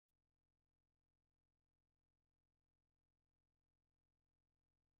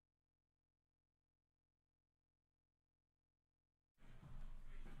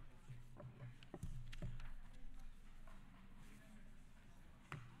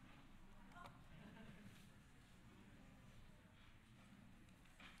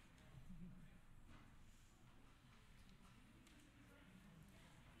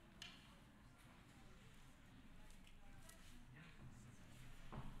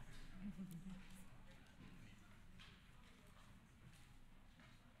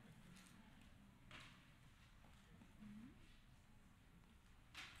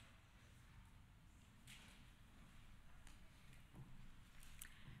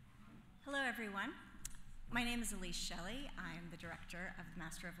everyone. My name is Alissa Shelley. I'm the director of the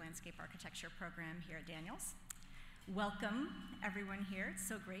Master of Landscape Architecture program here at Daniels. Welcome, everyone here. It's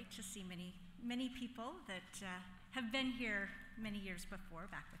so great to see many people that have been here many years before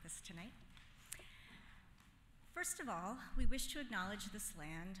back with us tonight. First of all, we wish to acknowledge this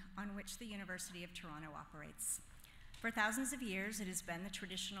land on which the University of Toronto operates. For thousands of years, it has been the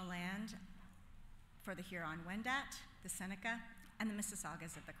traditional land for the Huron-Wendat, the Seneca, and the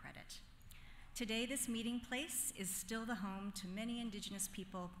Mississaugas of the Credit. Today, this meeting place is still the home to many Indigenous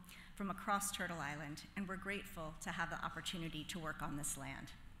people from across Turtle Island, and we're grateful to have the opportunity to work on this land.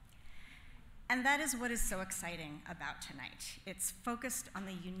 And that is what is so exciting about tonight. It's focused on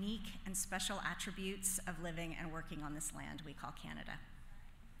the unique and special attributes of living and working on this land we call Canada.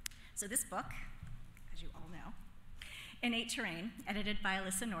 So this book, as you all know, Innate Terrain, edited by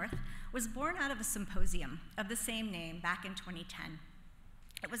Alissa North, was born out of a symposium of the same name back in 2010.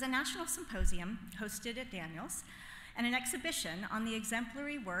 It was a national symposium hosted at Daniels and an exhibition on the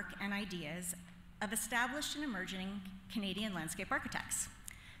exemplary work and ideas of established and emerging Canadian landscape architects.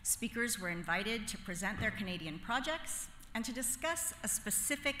 Speakers were invited to present their Canadian projects and to discuss a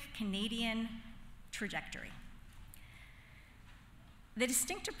specific Canadian trajectory. The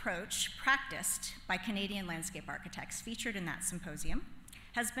distinct approach practiced by Canadian landscape architects featured in that symposium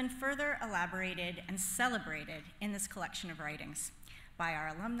has been further elaborated and celebrated in this collection of writings by our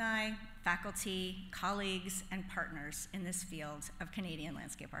alumni, faculty, colleagues, and partners in this field of Canadian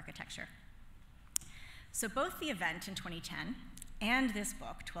landscape architecture. So both the event in 2010 and this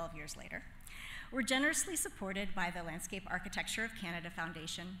book, 12 years later, were generously supported by the Landscape Architecture of Canada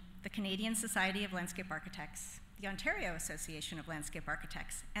Foundation, the Canadian Society of Landscape Architects, the Ontario Association of Landscape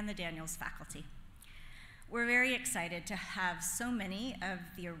Architects, and the Daniels faculty. We're very excited to have so many of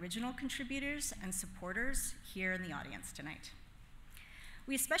the original contributors and supporters here in the audience tonight.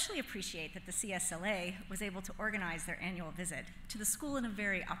 We especially appreciate that the CSLA was able to organize their annual visit to the school in a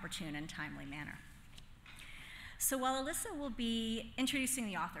very opportune and timely manner. So while Alissa will be introducing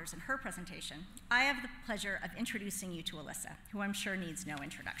the authors in her presentation, I have the pleasure of introducing you to Alissa, who I'm sure needs no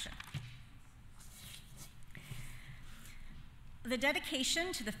introduction. The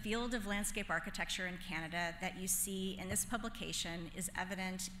dedication to the field of landscape architecture in Canada that you see in this publication is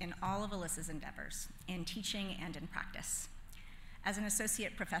evident in all of Alissa's endeavors, in teaching and in practice. As an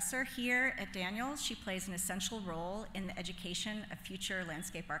associate professor here at Daniels, she plays an essential role in the education of future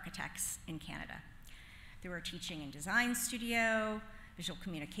landscape architects in Canada. Through her teaching in design studio, visual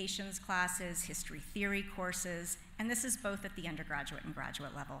communications classes, history theory courses, and this is both at the undergraduate and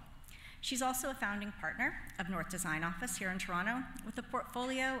graduate level. She's also a founding partner of North Design Office here in Toronto with a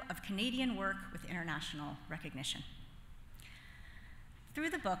portfolio of Canadian work with international recognition.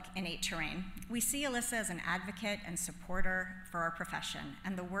 Through the book, Innate Terrain, we see Alissa as an advocate and supporter for our profession,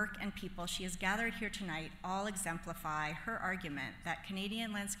 and the work and people she has gathered here tonight all exemplify her argument that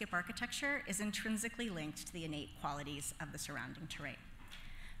Canadian landscape architecture is intrinsically linked to the innate qualities of the surrounding terrain.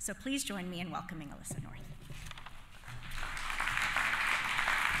 So please join me in welcoming Alissa North.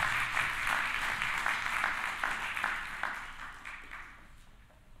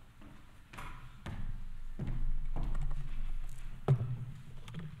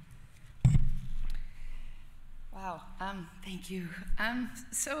 Thank you.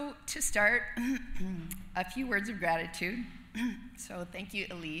 So to start, a few words of gratitude. So thank you,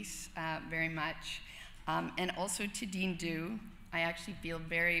 Elise, very much. And also to Dean Du. I actually feel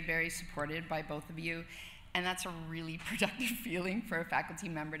very, very supported by both of you, and that's a really productive feeling for a faculty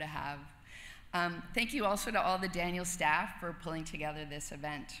member to have. Thank you also to all the Daniels staff for pulling together this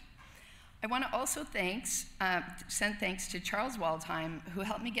event. I want to also send thanks to Charles Waldheim, who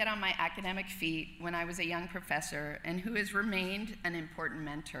helped me get on my academic feet when I was a young professor and who has remained an important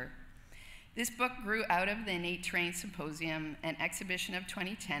mentor. This book grew out of the Innate Terrain Symposium and exhibition of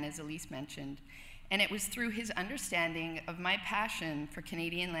 2010, as Elise mentioned, and it was through his understanding of my passion for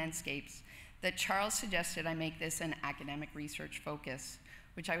Canadian landscapes that Charles suggested I make this an academic research focus,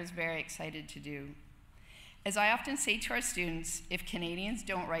 which I was very excited to do. As I often say to our students, if Canadians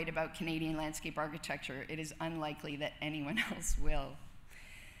don't write about Canadian landscape architecture, it is unlikely that anyone else will.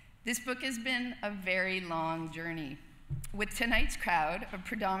 This book has been a very long journey. With tonight's crowd of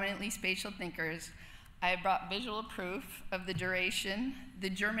predominantly spatial thinkers, I have brought visual proof of the duration,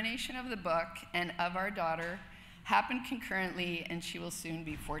 the germination of the book, and of our daughter happened concurrently, and she will soon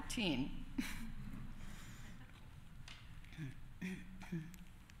be 14.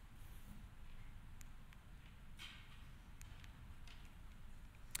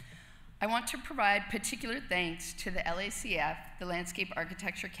 I want to provide particular thanks to the LACF, the Landscape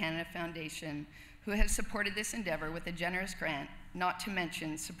Architecture Canada Foundation, who has supported this endeavor with a generous grant not to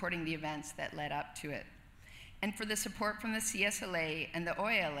mention supporting the events that led up to it, and for the support from the CSLA and the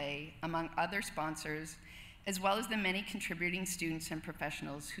OALA, among other sponsors, as well as the many contributing students and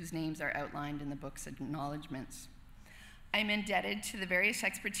professionals whose names are outlined in the book's acknowledgements. I'm indebted to the various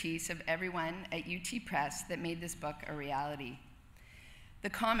expertise of everyone at UT Press that made this book a reality. The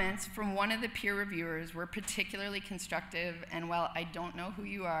comments from one of the peer reviewers were particularly constructive, and while I don't know who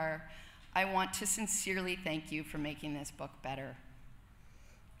you are, I want to sincerely thank you for making this book better.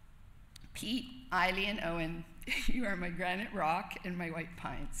 Pete, Eiley, and Owen, you are my granite rock and my white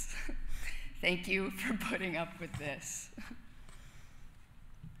pines. Thank you for putting up with this.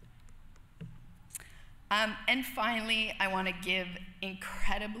 And finally, I want to give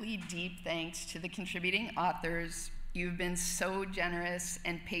incredibly deep thanks to the contributing authors. You've been so generous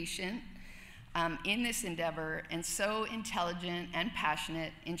and patient in this endeavor, and so intelligent and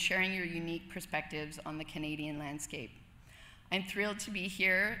passionate in sharing your unique perspectives on the Canadian landscape. I'm thrilled to be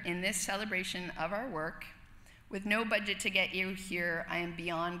here in this celebration of our work. With no budget to get you here, I am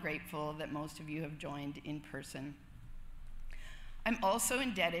beyond grateful that most of you have joined in person. I'm also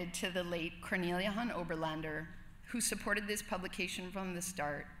indebted to the late Cornelia Hahn Oberlander, who supported this publication from the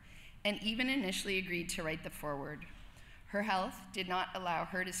start, and even initially agreed to write the foreword. Her health did not allow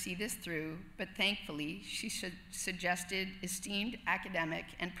her to see this through, but thankfully, she suggested esteemed academic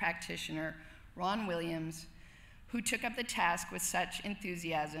and practitioner Ron Williams, who took up the task with such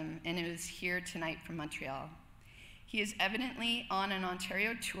enthusiasm and is here tonight from Montreal. He is evidently on an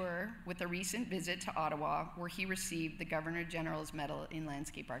Ontario tour with a recent visit to Ottawa, where he received the Governor General's Medal in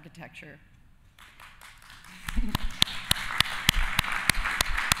Landscape Architecture.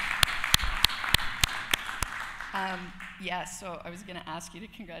 Yes, so I was going to ask you to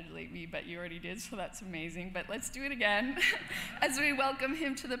congratulate me, but you already did, so that's amazing. But let's do it again as we welcome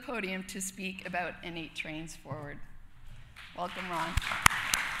him to the podium to speak about Innate Terrain's forward. Welcome, Ron.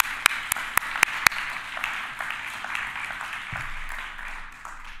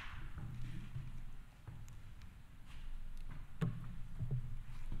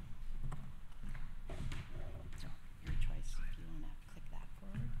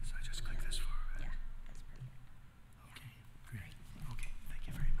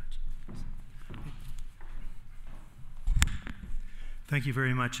 Thank you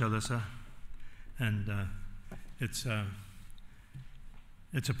very much, Alissa, and it's a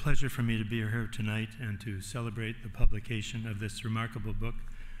pleasure for me to be here tonight and to celebrate the publication of this remarkable book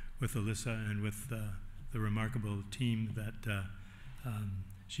with Alissa and with the remarkable team that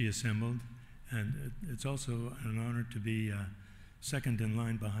she assembled. And it's also an honor to be second in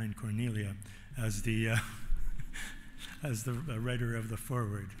line behind Cornelia as the as the writer of the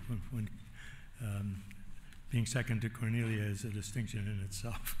foreword. Being second to Cornelia is a distinction in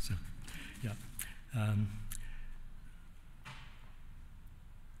itself. So, yeah.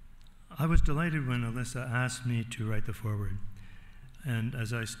 I was delighted when Alissa asked me to write the foreword. And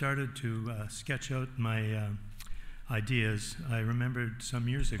as I started to sketch out my ideas, I remembered some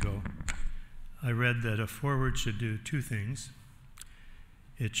years ago, I read that a foreword should do two things.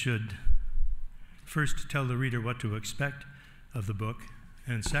 It should first tell the reader what to expect of the book,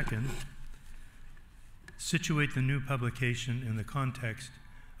 and second, situate the new publication in the context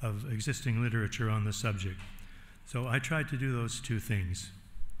of existing literature on the subject. So I tried to do those two things.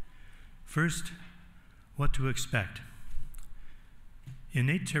 First, what to expect.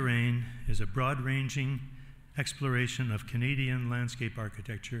 Innate Terrain is a broad-ranging exploration of Canadian landscape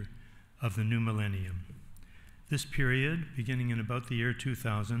architecture of the new millennium. This period, beginning in about the year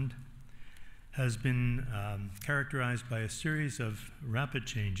 2000, has been characterized by a series of rapid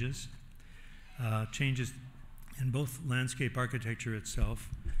changes in both landscape architecture itself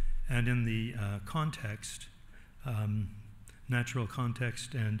and in the context, natural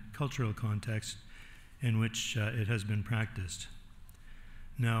context and cultural context in which it has been practiced.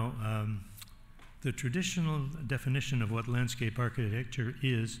 Now, the traditional definition of what landscape architecture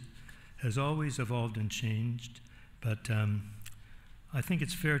is has always evolved and changed, but I think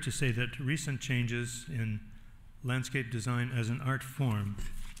it's fair to say that recent changes in landscape design as an art form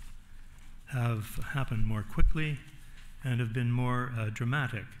have happened more quickly and have been more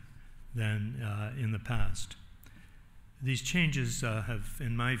dramatic than in the past. These changes have,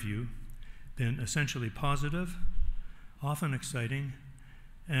 in my view, been essentially positive, often exciting,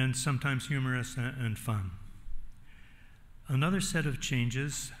 and sometimes humorous and fun. Another set of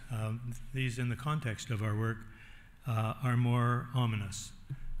changes, these in the context of our work, are more ominous.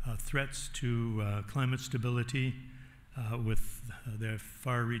 Threats to climate stability, with their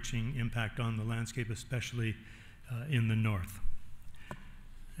far-reaching impact on the landscape, especially in the north.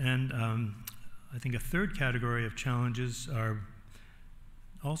 And I think a third category of challenges are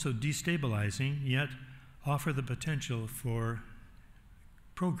also destabilizing, yet offer the potential for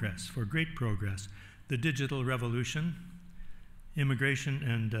progress, for great progress. The digital revolution, immigration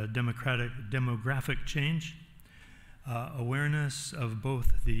and demographic change, awareness of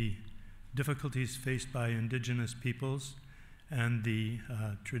both the difficulties faced by indigenous peoples and the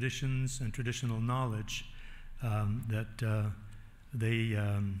traditions and traditional knowledge that they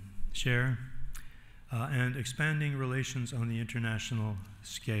share, and expanding relations on the international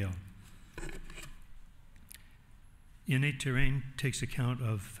scale. Innate Terrain takes account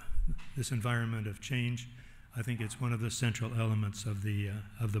of this environment of change. I think it's one of the central elements of the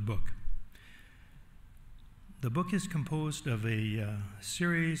book. The book is composed of a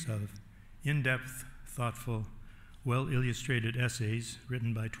series of in-depth, thoughtful, well-illustrated essays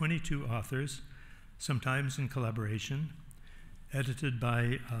written by 22 authors, sometimes in collaboration, edited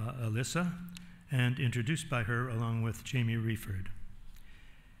by Alissa and introduced by her along with Jamie Reeford.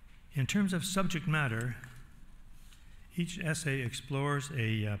 In terms of subject matter, each essay explores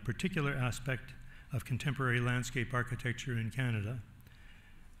a particular aspect of contemporary landscape architecture in Canada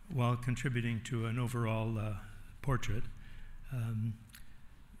while contributing to an overall portrait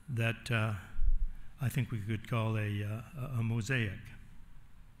that I think we could call a mosaic.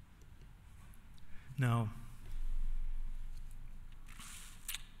 Now,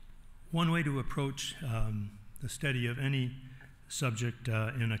 one way to approach the study of any subject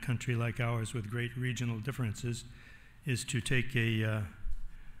in a country like ours with great regional differences is to take a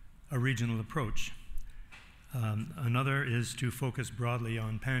regional approach. Another is to focus broadly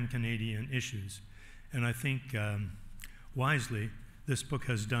on pan-Canadian issues. And I think, wisely, this book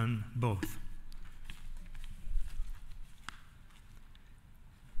has done both.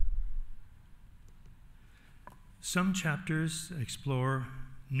 Some chapters explore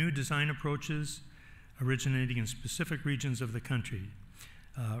new design approaches originating in specific regions of the country,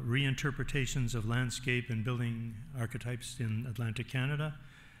 reinterpretations of landscape and building archetypes in Atlantic Canada,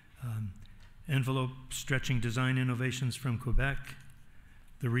 envelope-stretching design innovations from Quebec,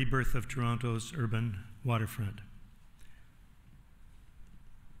 the rebirth of Toronto's urban waterfront.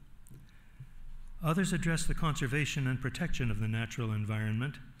 Others address the conservation and protection of the natural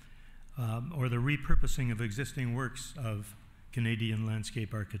environment, or the repurposing of existing works of Canadian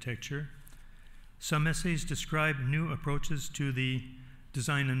landscape architecture. Some essays describe new approaches to the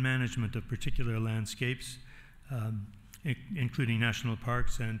design and management of particular landscapes, including national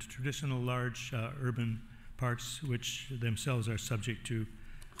parks and traditional large urban parks, which themselves are subject to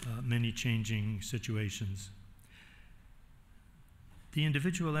many changing situations. The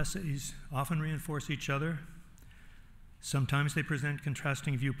individual essays often reinforce each other. Sometimes they present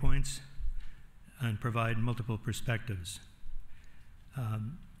contrasting viewpoints and provide multiple perspectives.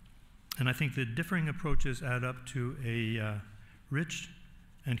 And I think the differing approaches add up to a rich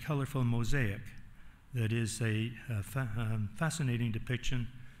and colorful mosaic that is a fascinating depiction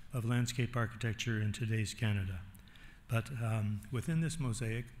of landscape architecture in today's Canada. But within this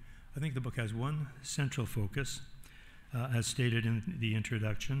mosaic, I think the book has one central focus, as stated in the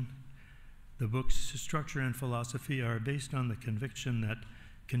introduction. The book's structure and philosophy are based on the conviction that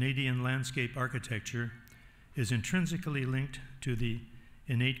Canadian landscape architecture is intrinsically linked to the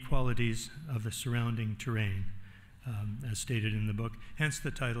innate qualities of the surrounding terrain, as stated in the book, hence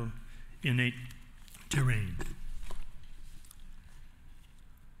the title, Innate Terrain.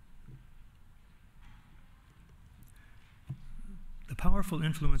 The powerful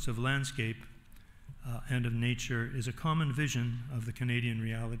influence of landscape and of nature is a common vision of the Canadian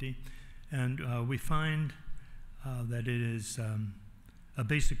reality, and we find that it is a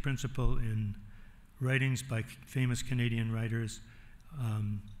basic principle in writings by famous Canadian writers,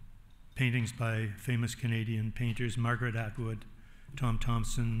 paintings by famous Canadian painters, Margaret Atwood, Tom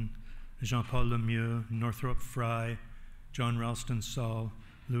Thomson, Jean-Paul Lemieux, Northrop Frye, John Ralston Saul,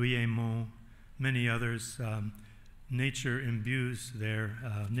 Louis Aymon, many others. Nature imbues their,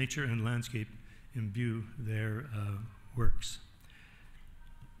 nature and landscape imbue their works.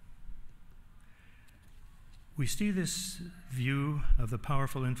 We see this view of the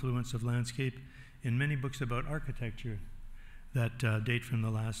powerful influence of landscape in many books about architecture that date from the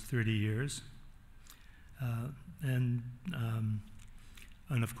last 30 years. And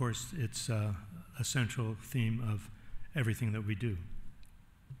of course, it's a central theme of everything that we do.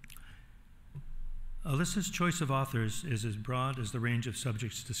 Alissa's choice of authors is as broad as the range of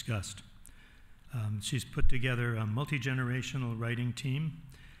subjects discussed. She's put together a multi-generational writing team,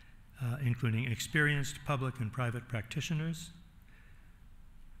 including experienced public and private practitioners,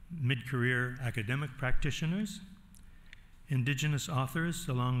 mid-career academic practitioners, Indigenous authors,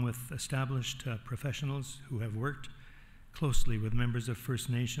 along with established professionals who have worked closely with members of First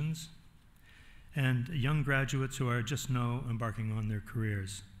Nations and young graduates who are just now embarking on their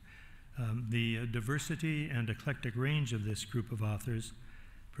careers. The diversity and eclectic range of this group of authors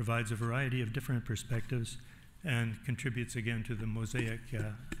provides a variety of different perspectives and contributes again to the mosaic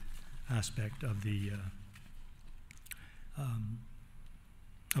aspect of the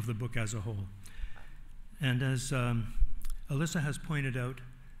book as a whole. And as Alissa has pointed out,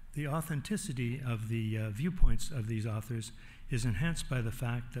 the authenticity of the viewpoints of these authors is enhanced by the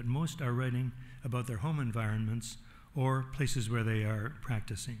fact that most are writing about their home environments or places where they are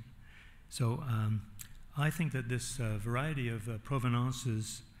practicing. So I think that this variety of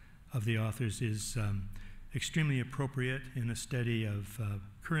provenances of the authors is extremely appropriate in a study of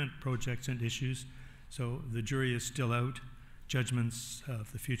current projects and issues. So the jury is still out, judgments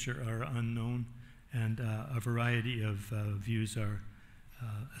of the future are unknown, and a variety of views are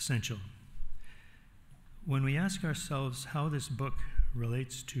essential. When we ask ourselves how this book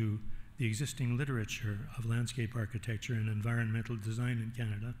relates to the existing literature of landscape architecture and environmental design in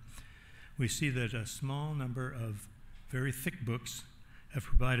Canada, we see that a small number of very thick books have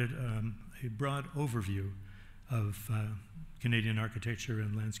provided a broad overview of Canadian architecture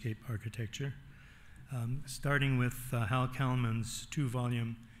and landscape architecture, starting with Hal Kalman's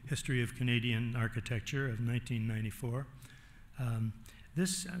 2-volume History of Canadian Architecture of 1994.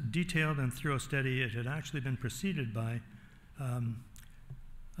 This detailed and thorough study, it had actually been preceded by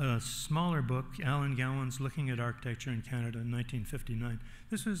a smaller book, Alan Gowan's Looking at Architecture in Canada in 1959.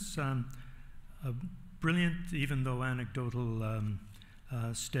 This was a brilliant, even though anecdotal,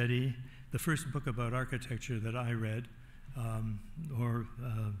 study, the first book about architecture that I read, or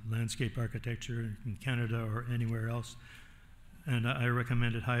landscape architecture in Canada or anywhere else, and I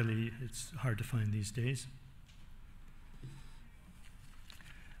recommend it highly. It's hard to find these days.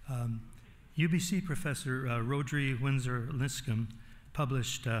 UBC professor Rhodri Windsor-Liscombe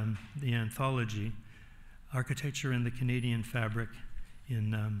published the anthology Architecture in the Canadian Fabric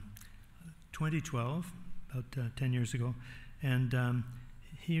in 2012, about 10 years ago, and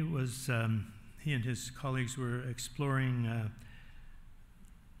he and his colleagues were exploring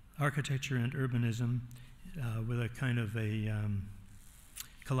architecture and urbanism with a kind of a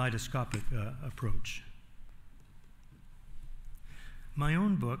kaleidoscopic approach. My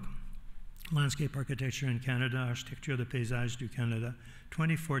own book, Landscape Architecture in Canada, Architecture de Paysage du Canada,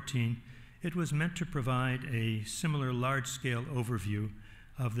 2014, it was meant to provide a similar large-scale overview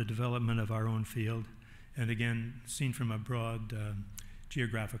of the development of our own field, and again, seen from a broad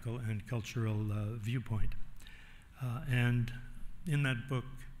geographical and cultural viewpoint. And in that book,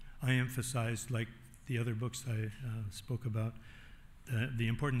 I emphasized, like the other books I spoke about, the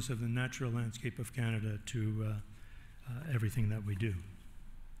importance of the natural landscape of Canada to everything that we do.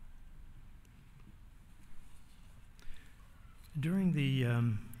 During the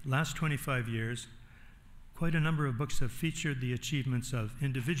last 25 years, quite a number of books have featured the achievements of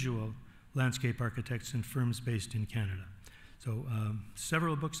individual landscape architects and firms based in Canada. So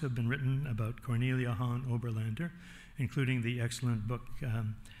several books have been written about Cornelia Hahn Oberlander, including the excellent book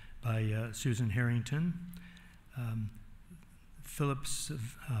by Susan Harrington, Phillips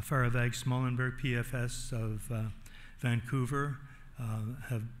Faravag Smallenberg, PFS of Vancouver.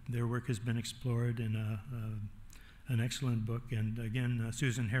 Their work has been explored in an excellent book. And again,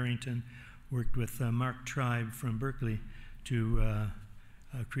 Susan Harrington worked with Mark Tribe from Berkeley to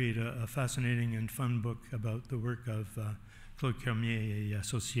create a fascinating and fun book about the work of Claude Cormier et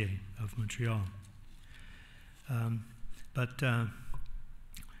Associés of Montreal. But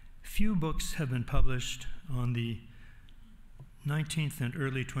few books have been published on the 19th and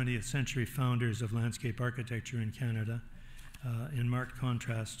early 20th century founders of landscape architecture in Canada, in marked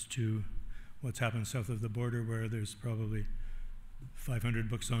contrast to what's happened south of the border, where there's probably 500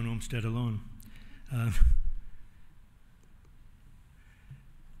 books on Olmsted alone.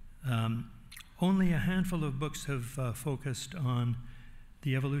 Only a handful of books have focused on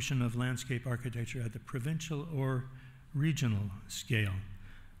the evolution of landscape architecture at the provincial or regional scale.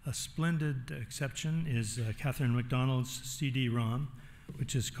 A splendid exception is Catherine MacDonald's CD-ROM,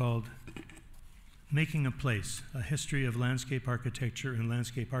 which is called Making a Place, A History of Landscape Architecture and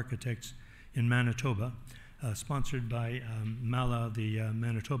Landscape Architects in Manitoba, sponsored by MALA, the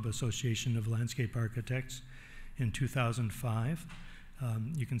Manitoba Association of Landscape Architects, in 2005.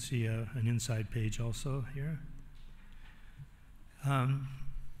 You can see an inside page also here. And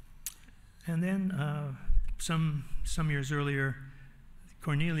then some years earlier,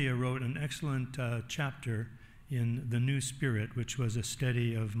 Cornelia wrote an excellent chapter in The New Spirit, which was a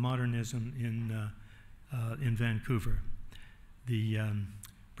study of modernism in Vancouver. The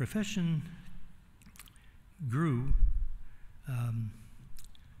profession grew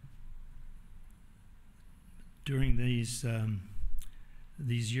During these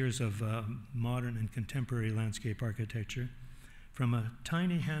years of modern and contemporary landscape architecture, from a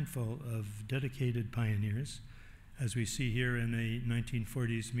tiny handful of dedicated pioneers, as we see here in a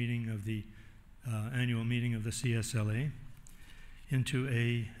 1940s meeting of the annual meeting of the CSLA, into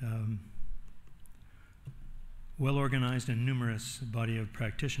a well-organized and numerous body of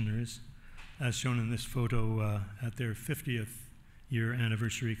practitioners, as shown in this photo at their 50th year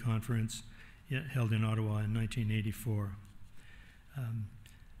anniversary conference held in Ottawa in 1984.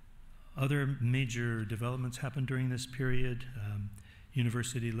 Other major developments happened during this period: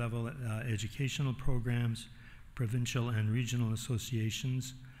 university-level educational programs, provincial and regional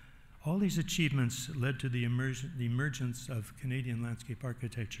associations. All these achievements led to the emergence of Canadian landscape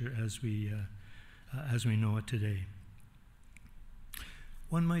architecture as we know it today.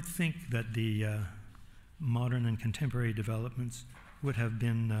 One might think that the modern and contemporary developments would have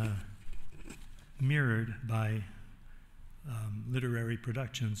been mirrored by literary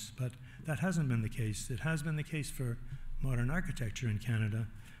productions, but that hasn't been the case. It has been the case for modern architecture in Canada,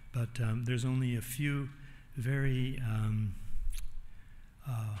 but there's only a few very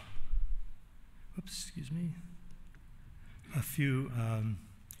a few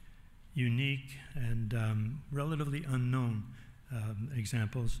unique and relatively unknown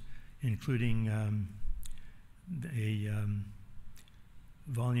examples, including a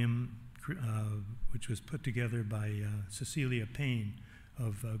volume which was put together by Cecilia Payne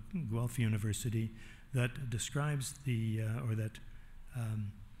of Guelph University that describes or that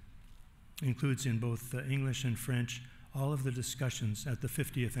includes in both English and French all of the discussions at the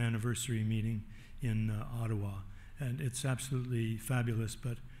 50th anniversary meeting in Ottawa. And it's absolutely fabulous,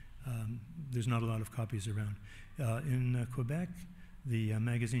 but there's not a lot of copies around. In Quebec, the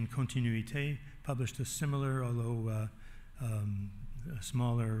magazine Continuité published a similar, although a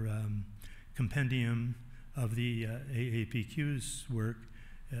smaller compendium of the AAPQ's work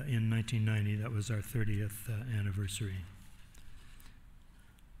in 1990. That was our 30th anniversary.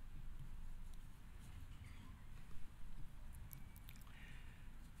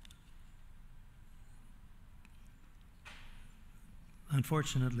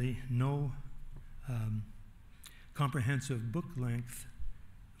 Unfortunately, no comprehensive book-length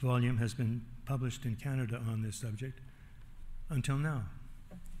volume has been published in Canada on this subject until now.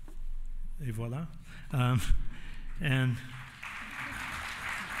 Et voilà. And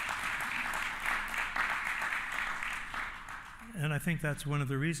I think that's one of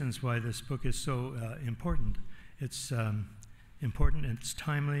the reasons why this book is so important. It's important, it's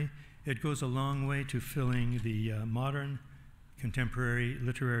timely. It goes a long way to filling the modern contemporary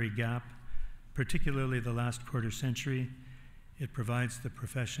literary gap, particularly the last quarter century. It provides the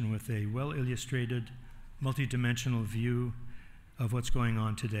profession with a well-illustrated, multidimensional view of what's going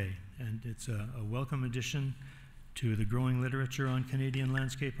on today. And it's a welcome addition to the growing literature on Canadian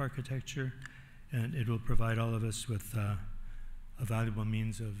landscape architecture, and it will provide all of us with a valuable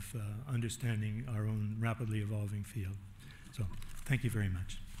means of understanding our own rapidly evolving field. So thank you very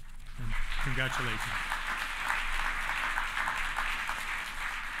much, and congratulations.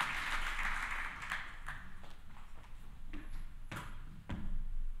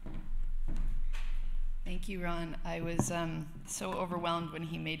 Thank you, Ron. I was so overwhelmed when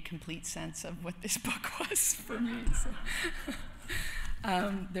he made complete sense of what this book was for me.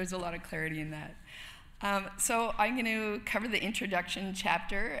 So there's a lot of clarity in that. So I'm going to cover the introduction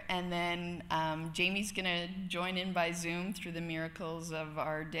chapter, and then Jamie's going to join in by Zoom through the miracles of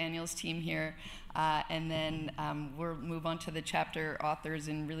our Daniels team here, and then we'll move on to the chapter authors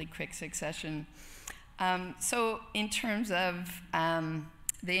in really quick succession. So in terms of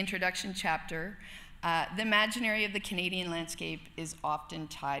the introduction chapter, the imaginary of the Canadian landscape is often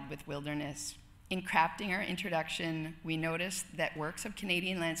tied with wilderness. In crafting our introduction, we notice that works of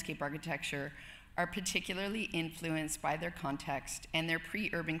Canadian landscape architecture are particularly influenced by their context and their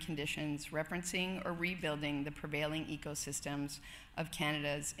pre-urban conditions, referencing or rebuilding the prevailing ecosystems of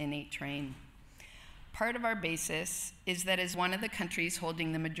Canada's innate terrain. Part of our basis is that as one of the countries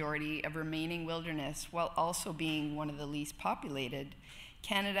holding the majority of remaining wilderness, while also being one of the least populated,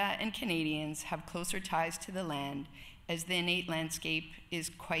 Canada and Canadians have closer ties to the land, as the innate landscape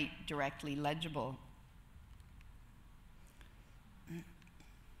is quite directly legible.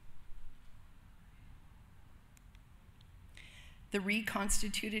 The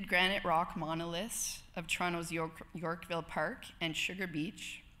reconstituted granite rock monoliths of Toronto's Yorkville Park and Sugar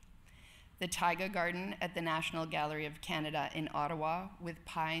Beach, the Taiga Garden at the National Gallery of Canada in Ottawa, with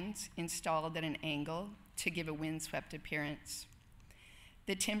pines installed at an angle to give a windswept appearance,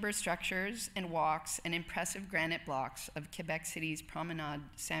 The timber structures and walks and impressive granite blocks of Quebec City's Promenade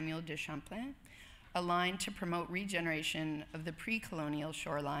Samuel de Champlain align to promote regeneration of the pre-colonial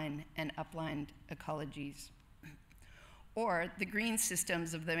shoreline and upland ecologies. Or the green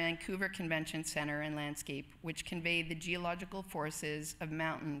systems of the Vancouver Convention Center and landscape, which convey the geological forces of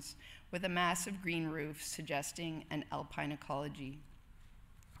mountains with a massive green roof suggesting an alpine ecology.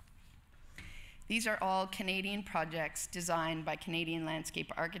 These are all Canadian projects designed by Canadian landscape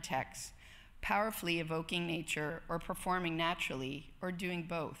architects, powerfully evoking nature or performing naturally or doing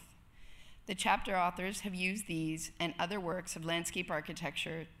both. The chapter authors have used these and other works of landscape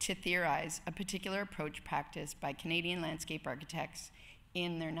architecture to theorize a particular approach practiced by Canadian landscape architects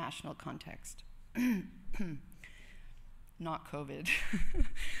in their national context. Not COVID.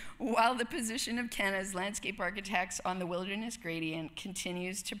 While the position of Canada's landscape architects on the wilderness gradient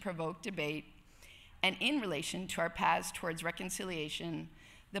continues to provoke debate, and in relation to our paths towards reconciliation,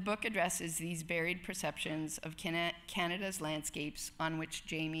 the book addresses these varied perceptions of Canada's landscapes on which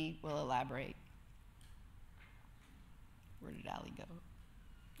Jamie will elaborate. Where did Ali go?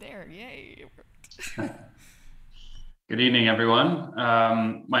 There, yay, it worked. Good evening, everyone.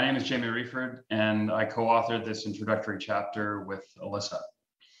 My name is Jamie Reeford, and I co-authored this introductory chapter with Alissa.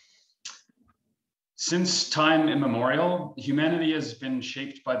 Since time immemorial, humanity has been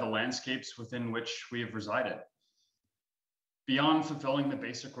shaped by the landscapes within which we have resided. Beyond fulfilling the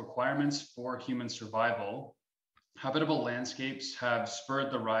basic requirements for human survival, habitable landscapes have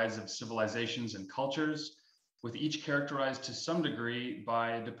spurred the rise of civilizations and cultures, with each characterized to some degree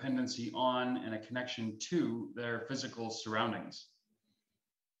by a dependency on and a connection to their physical surroundings.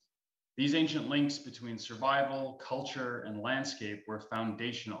 These ancient links between survival, culture, and landscape were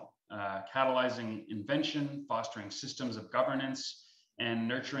foundational, catalyzing invention, fostering systems of governance, and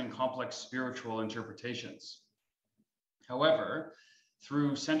nurturing complex spiritual interpretations. However,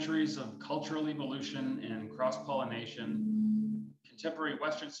 through centuries of cultural evolution and cross-pollination, contemporary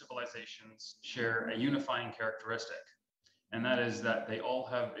Western civilizations share a unifying characteristic, and that is that they all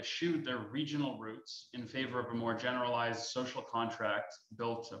have eschewed their regional roots in favor of a more generalized social contract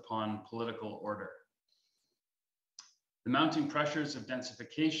built upon political order. The mounting pressures of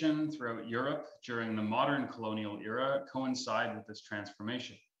densification throughout Europe during the modern colonial era coincide with this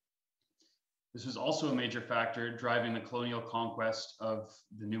transformation. This was also a major factor driving the colonial conquest of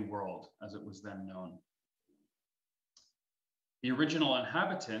the New World, as it was then known. The original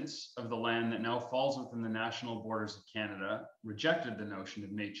inhabitants of the land that now falls within the national borders of Canada rejected the notion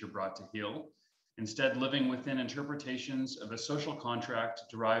of nature brought to heel, instead living within interpretations of a social contract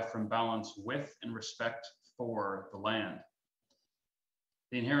derived from balance with and respect for the land.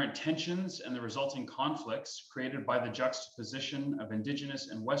 The inherent tensions and the resulting conflicts created by the juxtaposition of Indigenous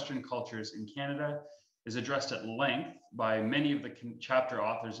and Western cultures in Canada is addressed at length by many of the chapter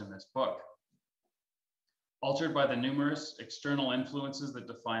authors in this book. Altered by the numerous external influences that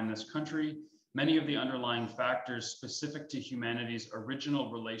define this country, many of the underlying factors specific to humanity's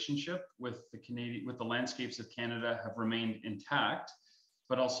original relationship with the landscapes of Canada have remained intact,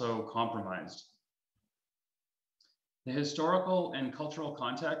 but also compromised. The historical and cultural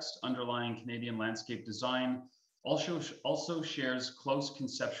context underlying Canadian landscape design also shares close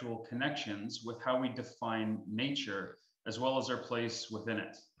conceptual connections with how we define nature, as well as our place within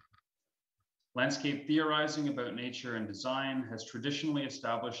it. Landscape theorizing about nature and design has traditionally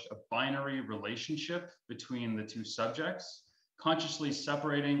established a binary relationship between the two subjects, consciously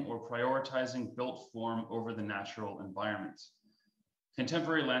separating or prioritizing built form over the natural environment.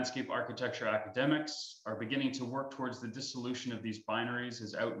 Contemporary landscape architecture academics are beginning to work towards the dissolution of these binaries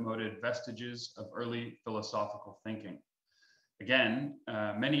as outmoded vestiges of early philosophical thinking. Again,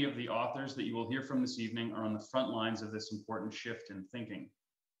 many of the authors that you will hear from this evening are on the front lines of this important shift in thinking.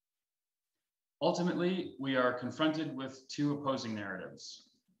 Ultimately, we are confronted with two opposing narratives: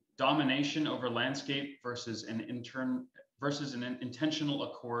 domination over landscape versus an intentional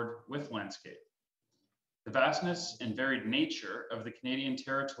accord with landscape. The vastness and varied nature of the Canadian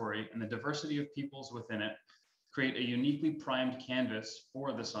territory and the diversity of peoples within it create a uniquely primed canvas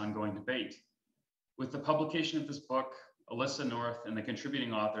for this ongoing debate. With the publication of this book, Alissa North and the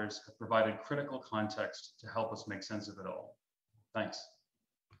contributing authors have provided critical context to help us make sense of it all. Thanks.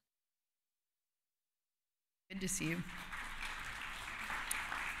 Good to see you.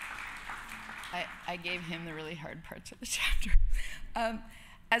 I gave him the really hard parts of the chapter.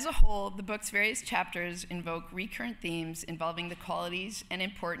 As a whole, the book's various chapters invoke recurrent themes involving the qualities and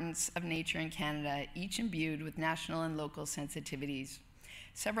importance of nature in Canada, each imbued with national and local sensitivities.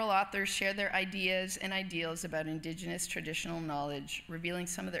 Several authors share their ideas and ideals about Indigenous traditional knowledge, revealing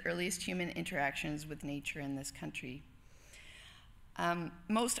some of the earliest human interactions with nature in this country.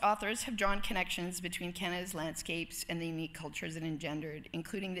 Most authors have drawn connections between Canada's landscapes and the unique cultures it engendered,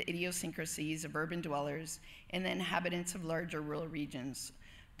 including the idiosyncrasies of urban dwellers and the inhabitants of larger rural regions.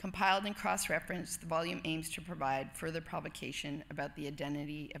 Compiled and cross-referenced, the volume aims to provide further provocation about the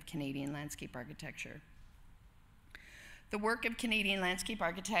identity of Canadian landscape architecture. The work of Canadian landscape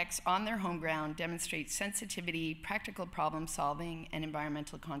architects on their home ground demonstrates sensitivity, practical problem solving, and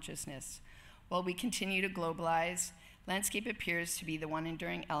environmental consciousness. While we continue to globalize, landscape appears to be the one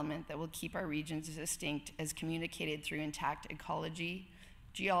enduring element that will keep our regions distinct as communicated through intact ecology,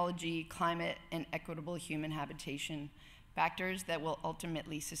 geology, climate, and equitable human habitation, factors that will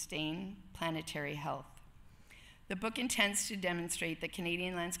ultimately sustain planetary health. The book intends to demonstrate that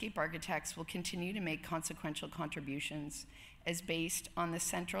Canadian landscape architects will continue to make consequential contributions as based on the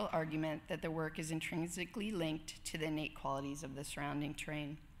central argument that their work is intrinsically linked to the innate qualities of the surrounding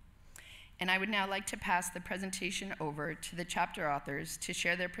terrain. And I would now like to pass the presentation over to the chapter authors to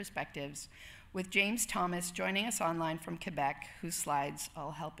share their perspectives, with James Thomas joining us online from Quebec, whose slides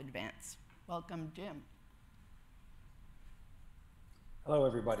I'll help advance. Welcome, Jim. Hello,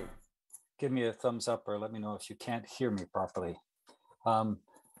 everybody. Give me a thumbs up or let me know if you can't hear me properly.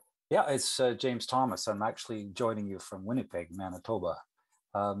 Yeah, it's James Thomas. I'm actually joining you from Winnipeg, Manitoba.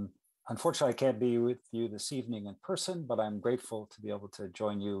 Unfortunately, I can't be with you this evening in person, but I'm grateful to be able to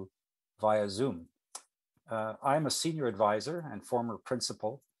join you via Zoom. I'm a senior advisor and former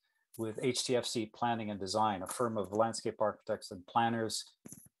principal with HTFC Planning and Design, a firm of landscape architects and planners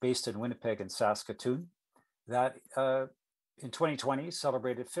based in Winnipeg and Saskatoon that in 2020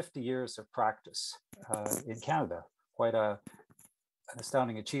 celebrated 50 years of practice in Canada. Quite an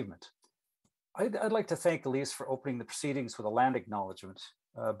astounding achievement. I'd like to thank Alissa for opening the proceedings with a land acknowledgement.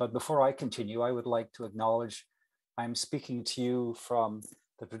 But before I continue, I would like to acknowledge I'm speaking to you from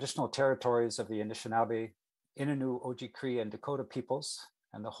the traditional territories of the Anishinaabe, Innu, Oji-Cree, and Dakota peoples,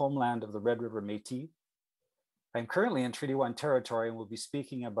 and the homeland of the Red River Métis. I'm currently in Treaty 1 territory and will be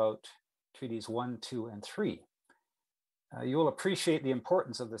speaking about Treaties 1, 2, and 3. You will appreciate the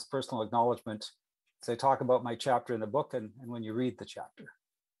importance of this personal acknowledgement as I talk about my chapter in the book and when you read the chapter.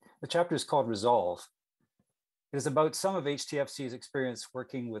 The chapter is called Resolve. It is about some of HTFC's experience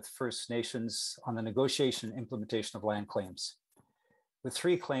working with First Nations on the negotiation and implementation of land claims, with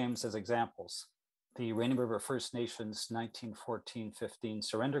 3 claims as examples: the Rainy River First Nations 1914-15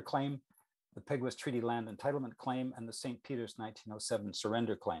 surrender claim, the Peguis Treaty Land Entitlement Claim, and the St. Peter's 1907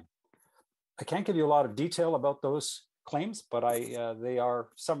 surrender claim. I can't give you a lot of detail about those claims, but they are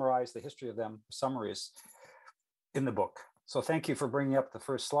summarized, the history of them, summaries in the book. So thank you for bringing up the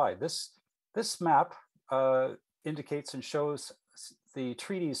first slide. This map indicates and shows the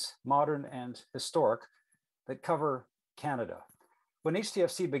treaties, modern and historic, that cover Canada. When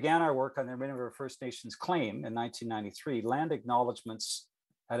HTFC began our work on the Rainy River First Nations claim in 1993, land acknowledgements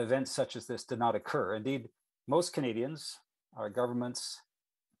at events such as this did not occur. Indeed, most Canadians, our governments,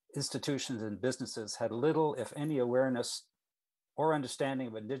 institutions, and businesses had little, if any, awareness or understanding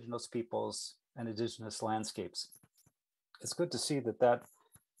of Indigenous peoples and Indigenous landscapes. It's good to see that that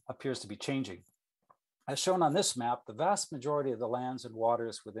appears to be changing. As shown on this map, the vast majority of the lands and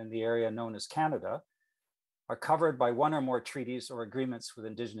waters within the area known as Canada are covered by one or more treaties or agreements with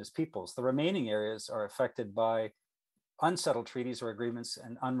Indigenous peoples. The remaining areas are affected by unsettled treaties or agreements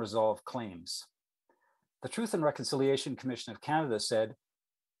and unresolved claims. The Truth and Reconciliation Commission of Canada said,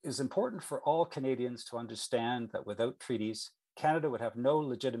 "It is important for all Canadians to understand that without treaties, Canada would have no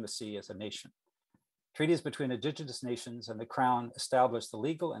legitimacy as a nation. Treaties between Indigenous nations and the Crown establish the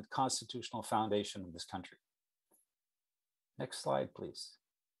legal and constitutional foundation of this country." Next slide, please.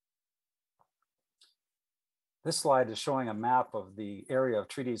 This slide is showing a map of the area of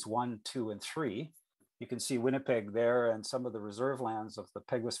Treaties 1, 2, and 3. You can see Winnipeg there and some of the reserve lands of the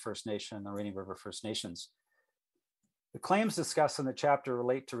Peguis First Nation and the Rainy River First Nations. The claims discussed in the chapter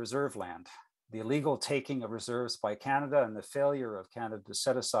relate to reserve land, the illegal taking of reserves by Canada, and the failure of Canada to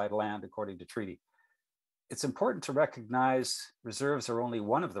set aside land according to treaty. It's important to recognize reserves are only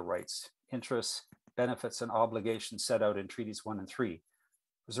one of the rights, interests, benefits, and obligations set out in Treaties 1 and 3.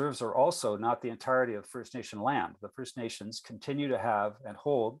 Reserves are also not the entirety of First Nation land. The First Nations continue to have and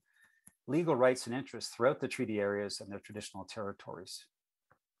hold legal rights and interests throughout the treaty areas and their traditional territories.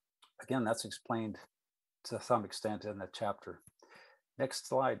 Again, that's explained to some extent in the chapter. Next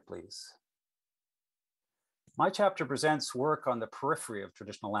slide, please. My chapter presents work on the periphery of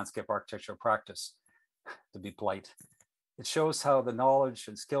traditional landscape architecture practice, to be polite. It shows how the knowledge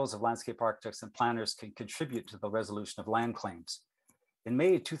and skills of landscape architects and planners can contribute to the resolution of land claims. In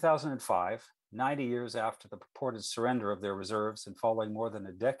May 2005, 90 years after the purported surrender of their reserves and following more than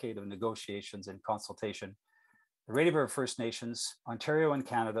a decade of negotiations and consultation, The Rainy River First Nations, Ontario and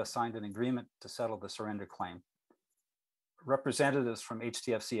Canada signed an agreement to settle the surrender claim. Representatives from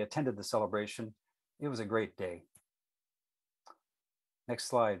HTFC attended the celebration. It was a great day. Next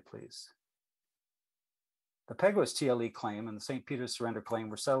slide, please. The Peguis TLE claim and the St. Peter's surrender claim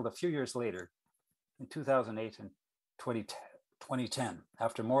were settled a few years later, in 2008 and 2010,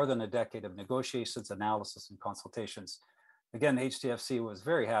 after more than a decade of negotiations, analysis, and consultations. Again, HTFC was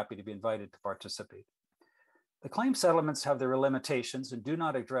very happy to be invited to participate. The claim settlements have their limitations and do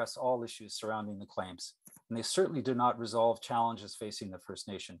not address all issues surrounding the claims, and they certainly do not resolve challenges facing the First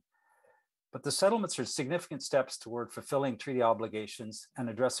Nation. But the settlements are significant steps toward fulfilling treaty obligations and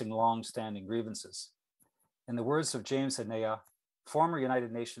addressing long-standing grievances. In the words of James Hanea, former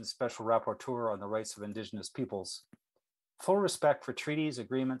United Nations Special Rapporteur on the Rights of Indigenous Peoples, full respect for treaties,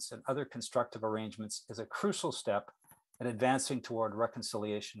 agreements, and other constructive arrangements is a crucial step in advancing toward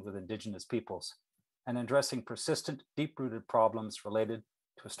reconciliation with Indigenous peoples and addressing persistent, deep-rooted problems related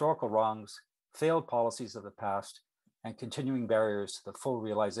to historical wrongs, failed policies of the past, and continuing barriers to the full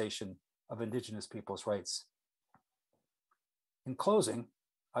realization of Indigenous peoples' rights. In closing,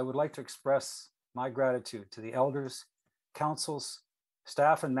 I would like to express my gratitude to the elders, councils,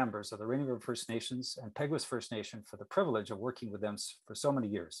 staff, and members of the Rainy River First Nations and Peguis First Nation for the privilege of working with them for so many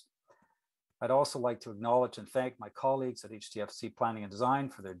years. I'd also like to acknowledge and thank my colleagues at HTFC Planning and Design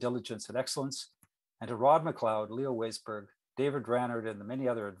for their diligence and excellence, and to Rod McLeod, Leo Weisberg, David Rannard, and the many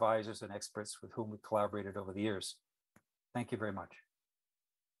other advisors and experts with whom we collaborated over the years. Thank you very much.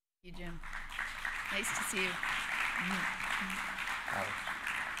 Thank you, Jim. Nice to see you.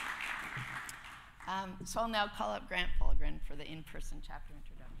 So I'll now call up Grant Fulgren for the in-person chapter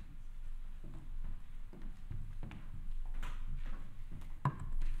introduction.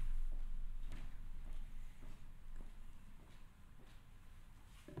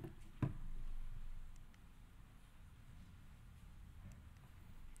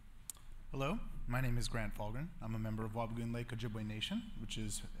 Hello, my name is Grant Fulgren. I'm a member of Wabigoon Lake Ojibwe Nation, which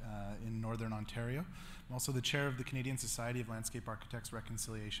is in Northern Ontario. I'm also the chair of the Canadian Society of Landscape Architects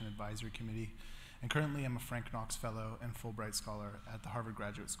Reconciliation Advisory Committee, and currently I'm a Frank Knox Fellow and Fulbright Scholar at the Harvard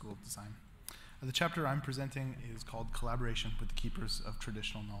Graduate School of Design. The chapter I'm presenting is called Collaboration with the Keepers of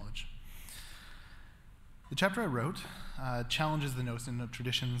Traditional Knowledge. The chapter I wrote challenges the notion of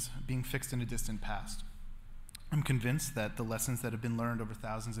traditions being fixed in a distant past. I'm convinced that the lessons that have been learned over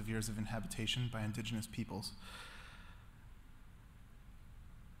thousands of years of inhabitation by Indigenous peoples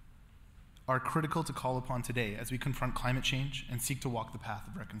are critical to call upon today as we confront climate change and seek to walk the path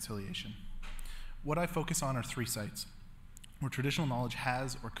of reconciliation. What I focus on are three sites where traditional knowledge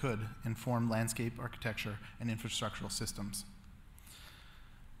has or could inform landscape, architecture, and infrastructural systems.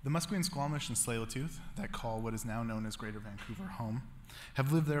 The Musqueam, Squamish, and Tsleil-Waututh that call what is now known as Greater Vancouver home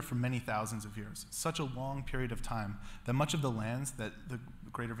have lived there for many thousands of years, such a long period of time that much of the lands that the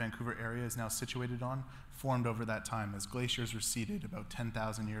Greater Vancouver area is now situated on formed over that time as glaciers receded about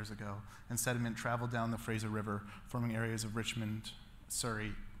 10,000 years ago and sediment traveled down the Fraser River, forming areas of Richmond,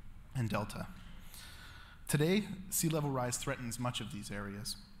 Surrey, and Delta. Today, sea level rise threatens much of these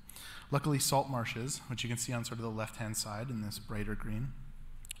areas. Luckily, salt marshes, which you can see on sort of the left-hand side in this brighter green,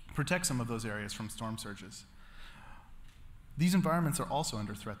 protect some of those areas from storm surges. These environments are also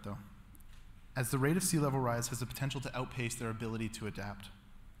under threat, though, as the rate of sea level rise has the potential to outpace their ability to adapt.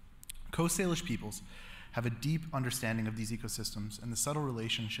 Coast Salish peoples have a deep understanding of these ecosystems and the subtle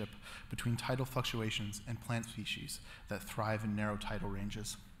relationship between tidal fluctuations and plant species that thrive in narrow tidal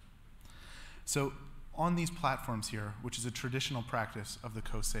ranges. So, on these platforms here, which is a traditional practice of the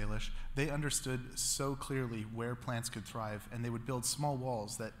Coast Salish, they understood so clearly where plants could thrive, and they would build small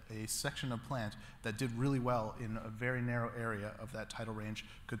walls that a section of plant that did really well in a very narrow area of that tidal range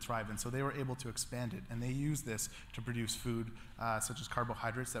could thrive. And so they were able to expand it, and they used this to produce food such as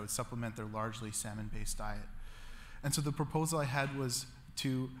carbohydrates that would supplement their largely salmon-based diet. And so the proposal I had was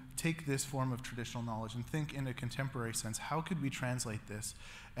to take this form of traditional knowledge and think in a contemporary sense, how could we translate this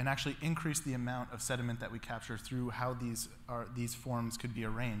and actually increase the amount of sediment that we capture through how these forms could be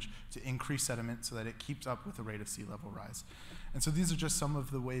arranged to increase sediment so that it keeps up with the rate of sea level rise. And so these are just some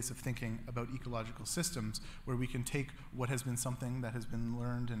of the ways of thinking about ecological systems where we can take what has been something that has been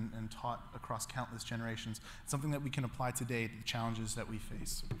learned and taught across countless generations, something that we can apply today to the challenges that we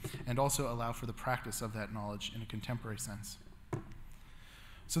face, and also allow for the practice of that knowledge in a contemporary sense.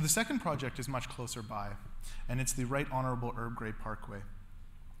 So the second project is much closer by, and it's the Right Honorable Herb Gray Parkway.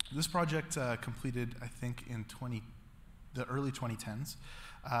 This project completed, I think, in the early 2010s,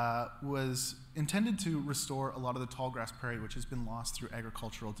 was intended to restore a lot of the tallgrass prairie, which has been lost through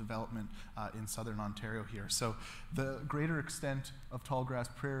agricultural development in southern Ontario here. So the greater extent of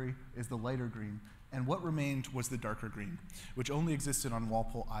tallgrass prairie is the lighter green. and what remained was the darker green, which only existed on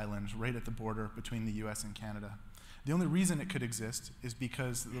Walpole Island, right at the border between the US and Canada. The only reason it could exist is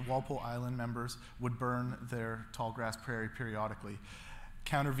because the Walpole Island members would burn their tall grass prairie periodically,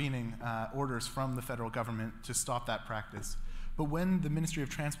 countervening orders from the federal government to stop that practice. But when the Ministry of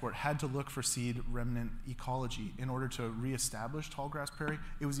Transport had to look for seed remnant ecology in order to reestablish tall grass prairie,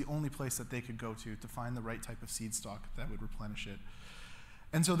 it was the only place that they could go to find the right type of seed stock that would replenish it.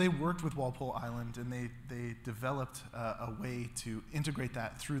 And so they worked with Walpole Island, and they developed a way to integrate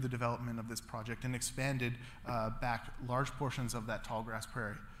that through the development of this project and expanded back large portions of that tall grass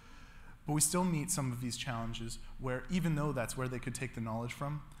prairie. But we still meet some of these challenges where, even though that's where they could take the knowledge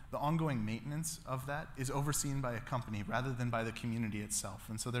from, the ongoing maintenance of that is overseen by a company rather than by the community itself.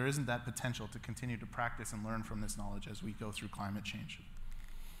 And so there isn't that potential to continue to practice and learn from this knowledge as we go through climate change.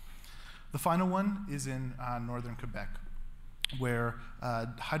 The final one is in northern Quebec, where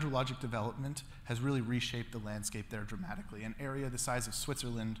hydrologic development has really reshaped the landscape there dramatically. An area the size of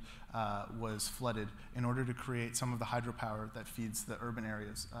Switzerland was flooded in order to create some of the hydropower that feeds the urban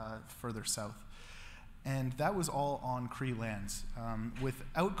areas further south. And that was all on Cree lands.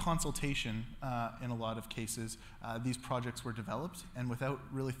 Without consultation, in a lot of cases, these projects were developed, and without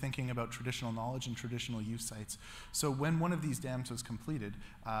really thinking about traditional knowledge and traditional use sites. So when one of these dams was completed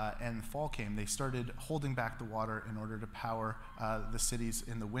and fall came, they started holding back the water in order to power the cities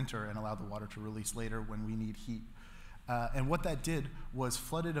in the winter and allow the water to release later when we need heat. And what that did was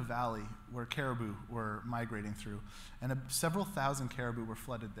flooded a valley where caribou were migrating through. And several thousand caribou were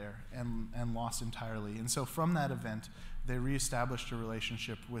flooded there and lost entirely. And so from that event, they reestablished a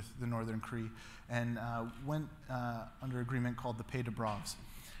relationship with the Northern Cree and went under agreement called the Pays de Braves.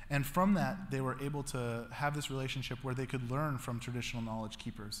 And from that, they were able to have this relationship where they could learn from traditional knowledge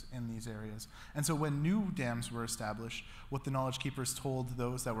keepers in these areas. And so when new dams were established, what the knowledge keepers told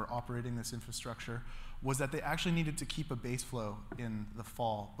those that were operating this infrastructure was that they actually needed to keep a base flow in the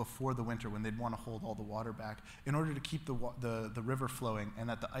fall before the winter when they'd want to hold all the water back in order to keep the river flowing and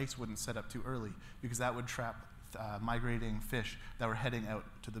that the ice wouldn't set up too early, because that would trap migrating fish that were heading out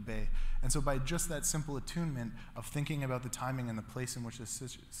to the bay. And so by just that simple attunement of thinking about the timing and the place in which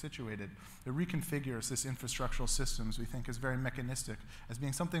it's situated, it reconfigures this infrastructural systems we think is very mechanistic as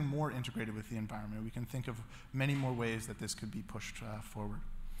being something more integrated with the environment. We can think of many more ways that this could be pushed forward.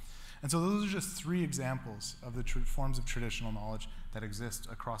 And so those are just three examples of the forms of traditional knowledge that exist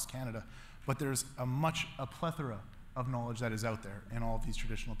across Canada. But there's a plethora of knowledge that is out there in all of these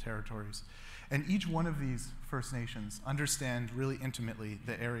traditional territories. And each one of these First Nations understand really intimately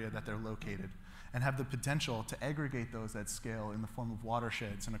the area that they're located and have the potential to aggregate those at scale in the form of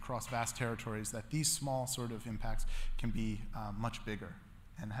watersheds and across vast territories, that these small sort of impacts can be much bigger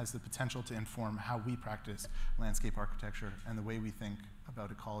and has the potential to inform how we practice landscape architecture and the way we think about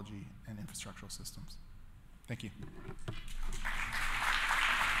ecology and infrastructural systems. Thank you.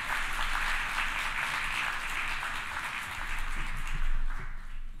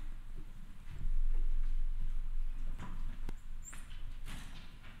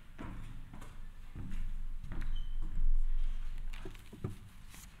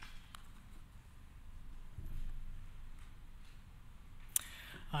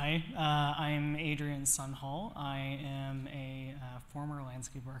 Hi, I'm Adrian Sunhall. I am a former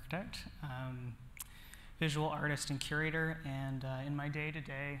landscape architect, visual artist and curator, and in my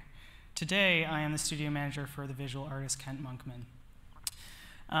day-to-day, today I am the studio manager for the visual artist Kent Monkman.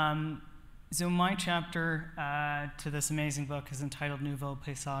 So my chapter to this amazing book is entitled Nouveau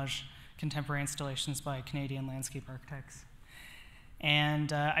Paysage, Contemporary Installations by Canadian Landscape Architects.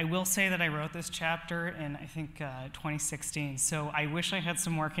 And I will say that I wrote this chapter in, I think, 2016. So I wish I had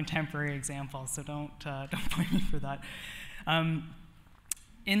some more contemporary examples, so don't blame me for that.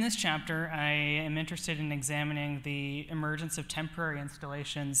 In this chapter, I am interested in examining the emergence of temporary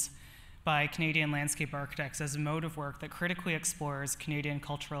installations by Canadian landscape architects as a mode of work that critically explores Canadian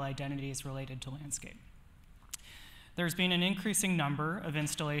cultural identities related to landscape. There's been an increasing number of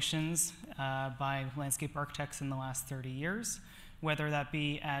installations by landscape architects in the last 30 years, whether that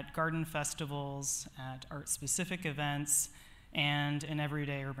be at garden festivals, at art-specific events, and in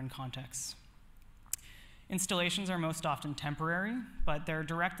everyday urban contexts. Installations are most often temporary, but they're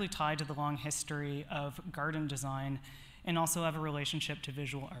directly tied to the long history of garden design and also have a relationship to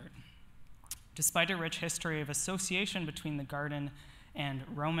visual art. Despite a rich history of association between the garden and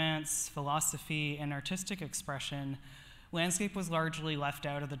romance, philosophy, and artistic expression, landscape was largely left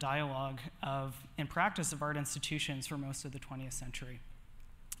out of the dialogue and practice of art institutions for most of the 20th century.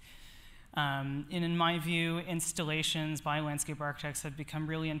 And in my view, installations by landscape architects have become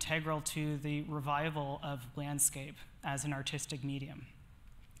really integral to the revival of landscape as an artistic medium.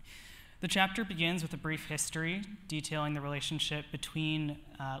 The chapter begins with a brief history detailing the relationship between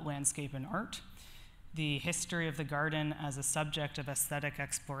landscape and art, the history of the garden as a subject of aesthetic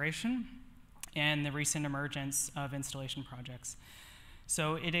exploration, and the recent emergence of installation projects.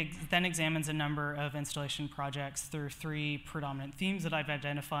 So it then examines a number of installation projects through three predominant themes that I've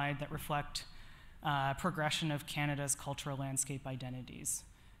identified that reflect progression of Canada's cultural landscape identities,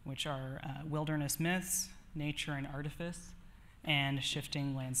 which are wilderness myths, nature and artifice, and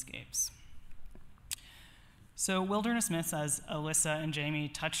shifting landscapes. So wilderness myths, as Alissa and Jamie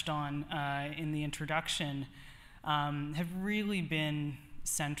touched on in the introduction, have really been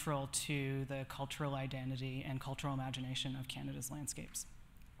central to the cultural identity and cultural imagination of Canada's landscapes.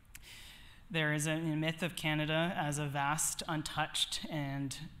 There is a myth of Canada as a vast, untouched,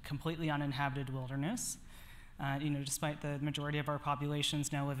 and completely uninhabited wilderness, despite the majority of our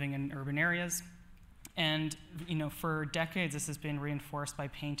populations now living in urban areas. And for decades, this has been reinforced by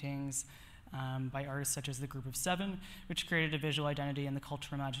paintings by artists such as the Group of Seven, which created a visual identity in the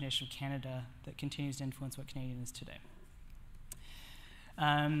cultural imagination of Canada that continues to influence what Canadian is today.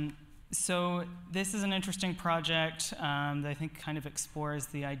 So this is an interesting project that I think kind of explores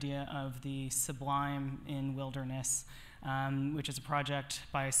the idea of the sublime in wilderness, which is a project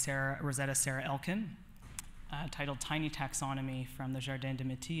by Rosetta Sarah Elkin, titled Tiny Taxonomy from the Jardin de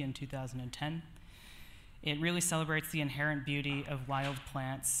Métis in 2010. It really celebrates the inherent beauty of wild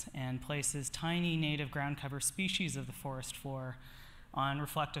plants and places tiny native ground cover species of the forest floor on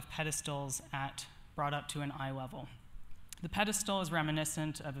reflective pedestals brought up to an eye level. The pedestal is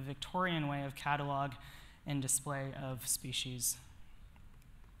reminiscent of a Victorian way of catalog and display of species.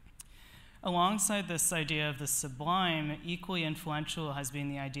 Alongside this idea of the sublime, equally influential has been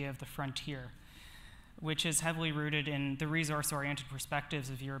the idea of the frontier, which is heavily rooted in the resource-oriented perspectives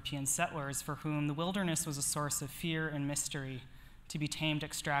of European settlers for whom the wilderness was a source of fear and mystery to be tamed,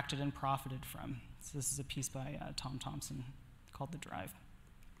 extracted, and profited from. So this is a piece by Tom Thompson called The Drive.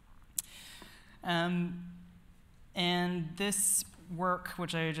 And this work,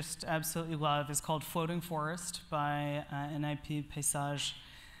 which I just absolutely love, is called Floating Forest by Innate Terrain,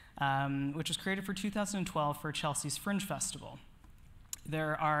 which was created for 2012 for Chelsea's Fringe Festival.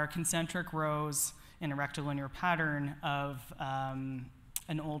 There are concentric rows in a rectilinear pattern of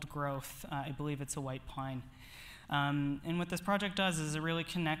an old growth. I believe it's a white pine. And what this project does is it really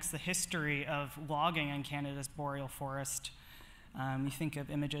connects the history of logging in Canada's boreal forest. You think of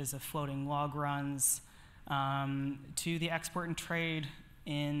images of floating log runs to the export and trade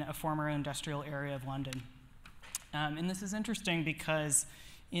in a former industrial area of London. And this is interesting because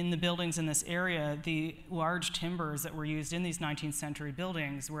in the buildings in this area, the large timbers that were used in these 19th century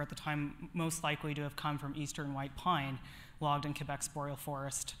buildings were at the time most likely to have come from eastern white pine, logged in Quebec's boreal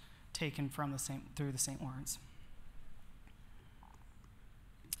forest, taken from through the St. Lawrence.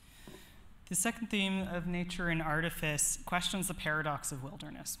 The second theme of nature and artifice questions the paradox of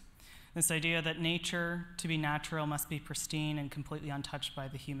wilderness. This idea that nature, to be natural, must be pristine and completely untouched by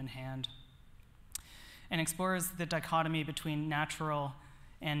the human hand, and explores the dichotomy between natural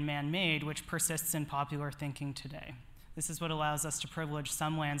and man-made, which persists in popular thinking today. This is what allows us to privilege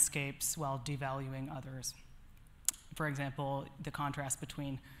some landscapes while devaluing others. For example, the contrast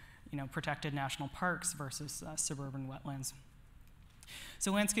between protected national parks versus suburban wetlands.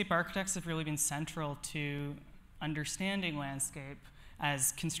 So landscape architects have really been central to understanding landscape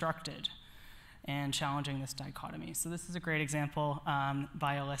as constructed and challenging this dichotomy. So this is a great example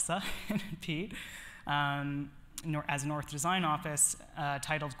by Alissa and Pete as North Design Office,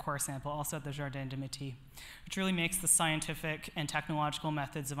 titled Core Sample, also at the Jardin de Métis, which really makes the scientific and technological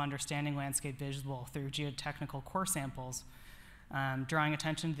methods of understanding landscape visible through geotechnical core samples, drawing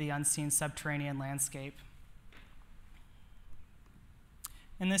attention to the unseen subterranean landscape.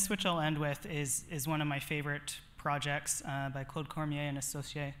 And this, which I'll end with, is one of my favorite projects by Claude Cormier and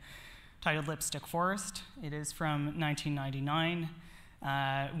Associés, titled Lipstick Forest. It is from 1999,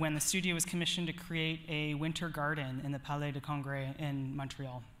 when the studio was commissioned to create a winter garden in the Palais de Congrès in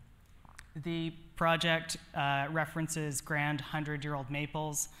Montreal. The project references grand 100-year-old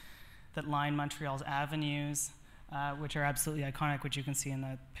maples that line Montreal's avenues, which are absolutely iconic, which you can see in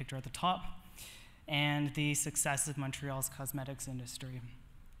the picture at the top, and the success of Montreal's cosmetics industry.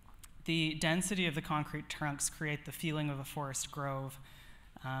 The density of the concrete trunks create the feeling of a forest grove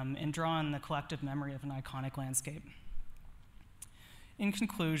and draw on the collective memory of an iconic landscape. In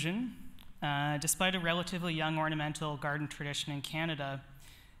conclusion, despite a relatively young ornamental garden tradition in Canada,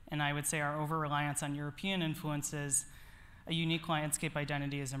 and I would say our over-reliance on European influences, a unique landscape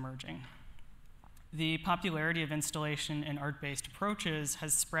identity is emerging. The popularity of installation and art-based approaches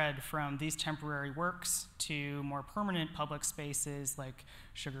has spread from these temporary works to more permanent public spaces like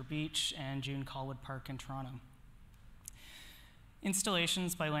Sugar Beach and June Colwood Park in Toronto.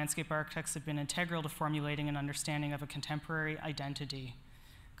 Installations by landscape architects have been integral to formulating an understanding of a contemporary identity,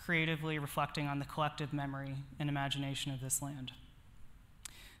 creatively reflecting on the collective memory and imagination of this land.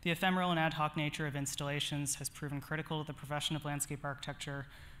 The ephemeral and ad hoc nature of installations has proven critical to the profession of landscape architecture,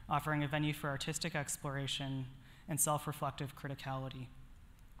 offering a venue for artistic exploration and self-reflective criticality.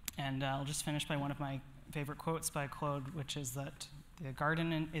 And I'll just finish by one of my favorite quotes by Claude, which is that the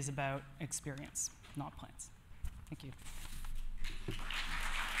garden is about experience, not plants. Thank you.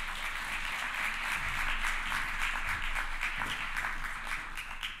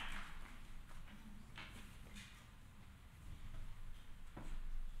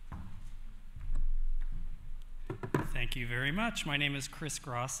 Thank you very much. My name is Chris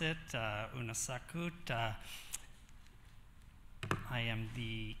Grosset, Unasakut. I am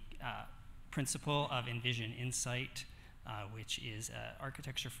the principal of Envision Insight, which is an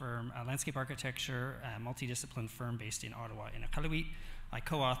architecture firm, a landscape architecture, multidiscipline firm based in Ottawa, in Iqaluit. I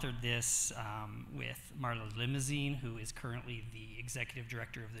co-authored this with Marla Limousine, who is currently the executive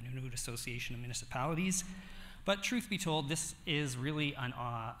director of the Nunavut Association of Municipalities. But truth be told, this is really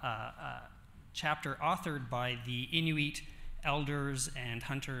a chapter authored by the Inuit elders and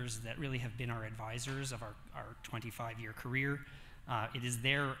hunters that really have been our advisors of our 25-year career. It is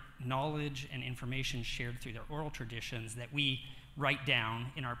their knowledge and information shared through their oral traditions that we write down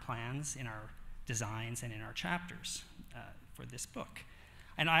in our plans, in our designs, and in our chapters for this book.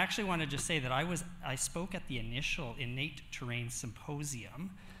 And I actually want to just say that I spoke at the initial Innate Terrain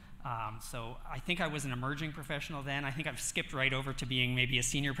Symposium. So I think I was an emerging professional then. I think I've skipped right over to being maybe a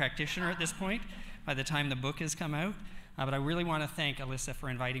senior practitioner at this point by the time the book has come out. But I really want to thank Alissa for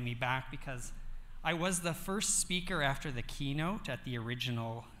inviting me back, because I was the first speaker after the keynote at the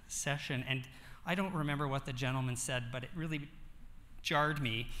original session. And I don't remember what the gentleman said, but it really jarred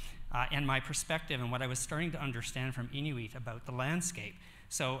me and my perspective and what I was starting to understand from Inuit about the landscape.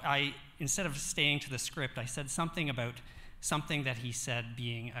 So instead of staying to the script, I said something about something that he said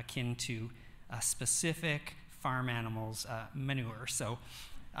being akin to a specific farm animal's manure. So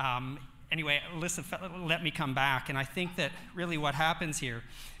anyway, Alissa let me come back, and I think that really what happens here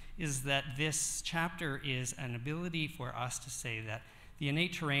is that this chapter is an ability for us to say that the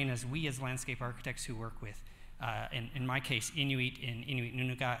innate terrain, as we as landscape architects who work with, in my case, Inuit and Inuit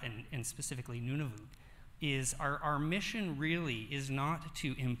Nunagat, and specifically Nunavut, is our mission really is not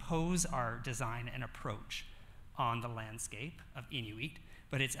to impose our design and approach on the landscape of Inuit,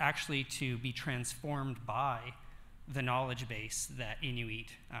 but it's actually to be transformed by the knowledge base that Inuit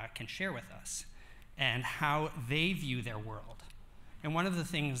can share with us and how they view their world. And one of the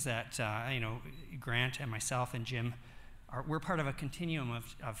things that Grant and myself and Jim we're part of a continuum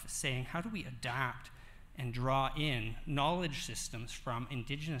of saying, how do we adapt and draw in knowledge systems from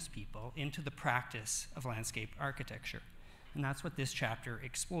Indigenous people into the practice of landscape architecture? And that's what this chapter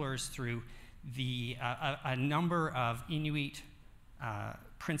explores through a number of Inuit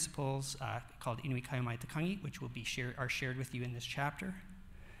principles called Inuit Kaimai-Takangit, which are shared with you in this chapter.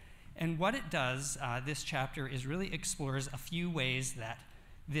 And what it does, this chapter, is really explores a few ways that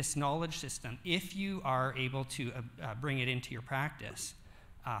this knowledge system, if you are able to bring it into your practice,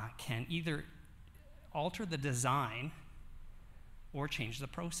 can either alter the design or change the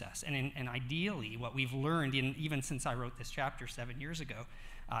process. And ideally, what we've learned, even since I wrote this chapter 7 years ago,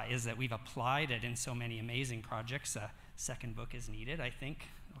 is that we've applied it in so many amazing projects. A second book is needed, I think,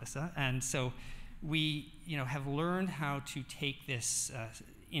 Alissa. And so we have learned how to take this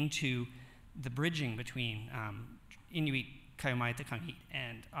into the bridging between Inuit Kaimai-Takangit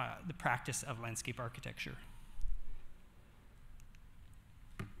and the practice of landscape architecture.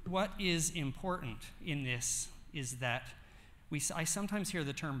 What is important in this is that I sometimes hear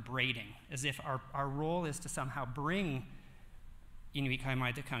the term braiding, as if our role is to somehow bring Inuit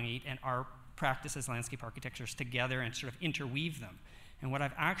Kaimai-Takangit and our practice as landscape architectures together and sort of interweave them. And what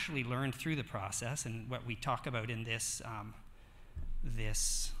I've actually learned through the process, and what we talk about in this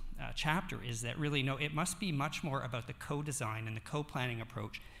chapter, is that really, no, it must be much more about the co-design and the co-planning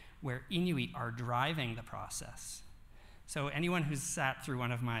approach, where Inuit are driving the process. So anyone who's sat through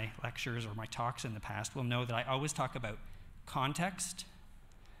one of my lectures or my talks in the past will know that I always talk about context,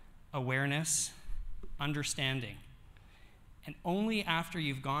 awareness, understanding. And only after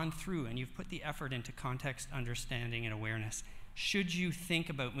you've gone through and you've put the effort into context, understanding, and awareness should you think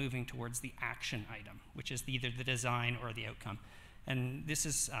about moving towards the action item, which is either the design or the outcome. And this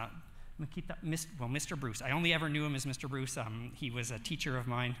is Mr. Bruce. I only ever knew him as Mr. Bruce. He was a teacher of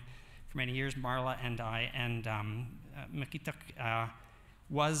mine for many years, Marla and I, and Makitak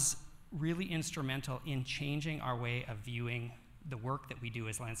was really instrumental in changing our way of viewing the work that we do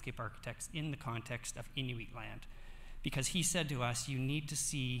as landscape architects in the context of Inuit land. Because he said to us, you need to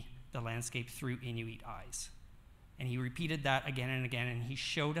see the landscape through Inuit eyes. And he repeated that again and again, and he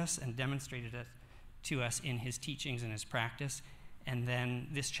showed us and demonstrated it to us in his teachings and his practice. And then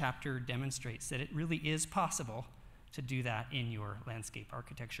this chapter demonstrates that it really is possible to do that in your landscape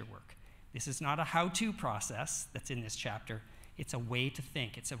architecture work. This is not a how-to process that's in this chapter. It's a way to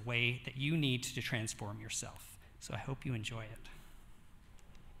think. It's a way that you need to transform yourself. So I hope you enjoy it.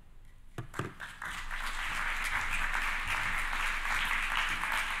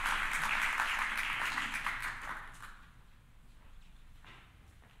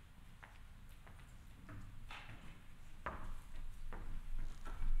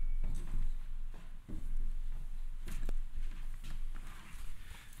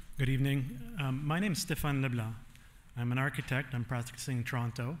 Good evening. My name is Stéphane Leblanc. I'm an architect. I'm practicing in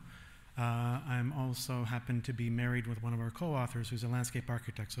Toronto. I'm also happen to be married with one of our co-authors who's a landscape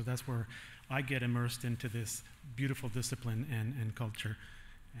architect. So that's where I get immersed into this beautiful discipline and culture.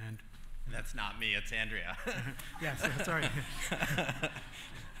 And that's not me, it's Andrea. Yes, sorry.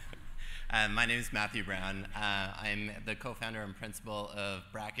 My name is Matthew Brown. I'm the co-founder and principal of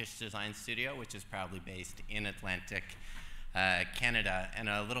Brackish Design Studio, which is proudly based in Atlantic Canada. And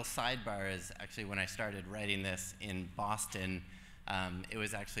a little sidebar is actually when I started writing this in Boston, it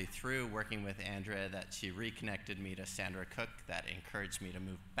was actually through working with Andrea that she reconnected me to Sandra Cook that encouraged me to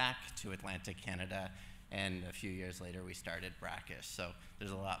move back to Atlantic Canada. And a few years later, we started Brackish. So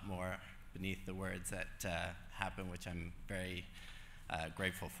there's a lot more beneath the words that happen, which I'm very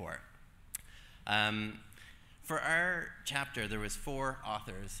grateful for. For our chapter, there was 4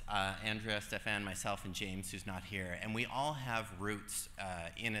 authors, Andrea, Stéphane, myself, and James, who's not here. And we all have roots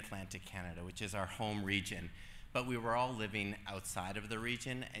in Atlantic Canada, which is our home region. But we were all living outside of the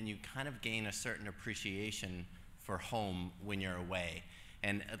region, and you kind of gain a certain appreciation for home when you're away.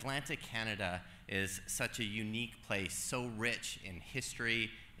 And Atlantic Canada is such a unique place, so rich in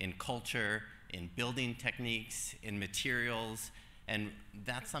history, in culture, in building techniques, in materials. And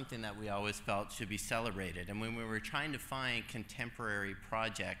that's something that we always felt should be celebrated. And when we were trying to find contemporary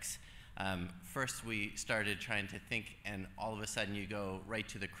projects, first we started trying to think, and all of a sudden you go right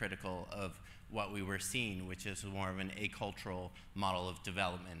to the critical of what we were seeing, which is more of an acultural model of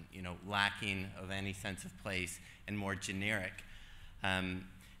development, lacking of any sense of place and more generic. And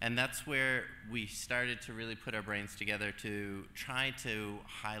that's where we started to really put our brains together to try to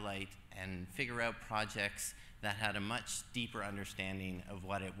highlight and figure out projects that had a much deeper understanding of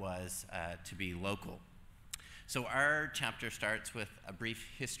what it was to be local. So our chapter starts with a brief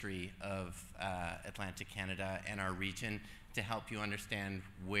history of Atlantic Canada and our region to help you understand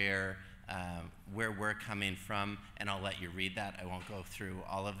where we're coming from, and I'll let you read that. I won't go through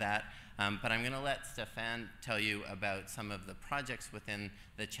all of that. But I'm going to let Stéphane tell you about some of the projects within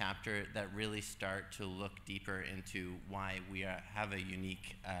the chapter that really start to look deeper into why we have a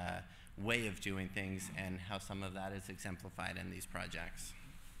unique way of doing things and how some of that is exemplified in these projects.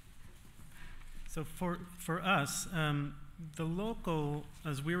 So for us, the local,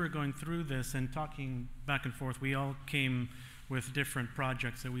 as we were going through this and talking back and forth, we all came with different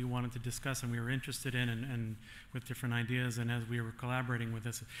projects that we wanted to discuss and we were interested in and with different ideas. And as we were collaborating with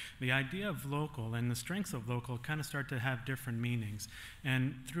this, the idea of local and the strengths of local kind of start to have different meanings.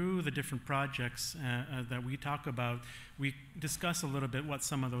 And through the different projects that we talk about, we discuss a little bit what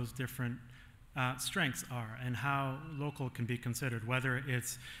some of those different strengths are and how local can be considered, whether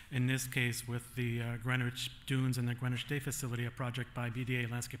it's, in this case, with the Greenwich Dunes and the Greenwich Day Facility, a project by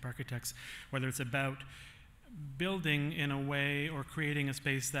BDA Landscape Architects, whether it's about building in a way or creating a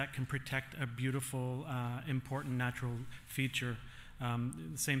space that can protect a beautiful, important natural feature.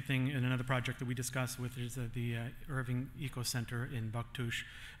 The same thing in another project that we discussed with is the Irving Eco Center in Bouctouche,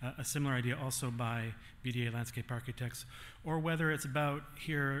 a similar idea also by BDA Landscape Architects, or whether it's about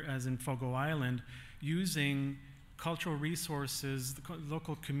here, as in Fogo Island, using cultural resources,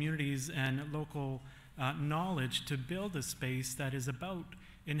 local communities, and local knowledge to build a space that is about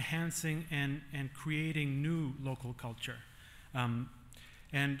enhancing and creating new local culture.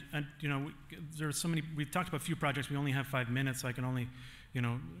 There's so many, we've talked about a few projects, we only have 5 minutes, so I can only,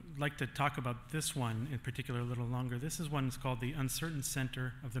 like to talk about this one in particular a little longer. This is one that's called the Uncertain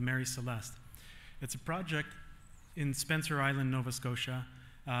Center of the Mary Celeste. It's a project in Spencer Island, Nova Scotia.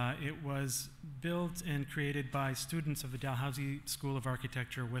 It was built and created by students of the Dalhousie School of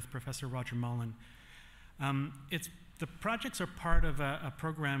Architecture with Professor Roger Mullen. The projects are part of a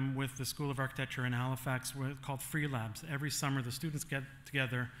program with the School of Architecture in Halifax called Free Labs. Every summer, the students get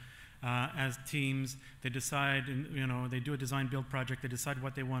together as teams. They decide, they do a design-build project, they decide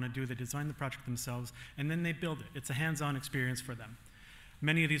what they want to do, they design the project themselves, and then they build it. It's a hands-on experience for them.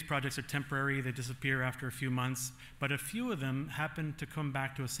 Many of these projects are temporary, they disappear after a few months, but a few of them happen to come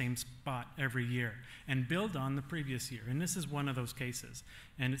back to a same spot every year and build on the previous year. And this is one of those cases.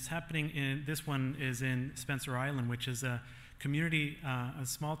 And it's happening this one is in Spencer Island, which is a community, a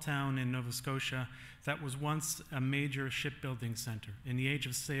small town in Nova Scotia that was once a major shipbuilding center. In the age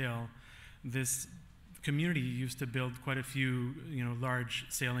of sail, this community used to build quite a few, large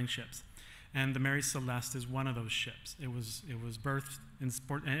sailing ships. And the Mary Celeste is one of those ships. It was birthed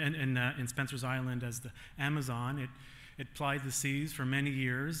in Spencer's Island as the Amazon. It plied the seas for many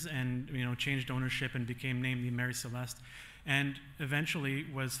years and changed ownership and became named the Mary Celeste. And eventually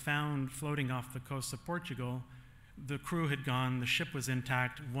was found floating off the coast of Portugal. The crew had gone, the ship was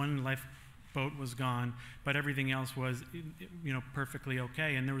intact, one lifeboat was gone, but everything else was perfectly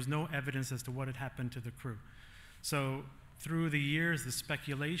okay. And there was no evidence as to what had happened to the crew. So through the years, the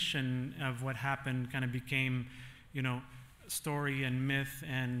speculation of what happened kind of became, story and myth,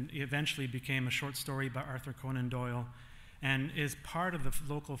 and eventually became a short story by Arthur Conan Doyle, and is part of the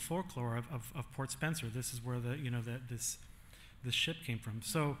local folklore of Port Spencer. This is where this ship came from.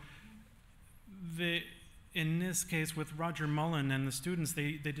 So, in this case, with Roger Mullen and the students,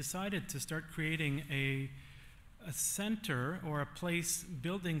 they decided to start creating a center or a place,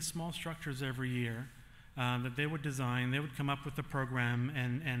 building small structures every year. That they would design, they would come up with the program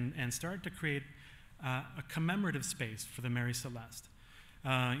and start to create a commemorative space for the Mary Celeste.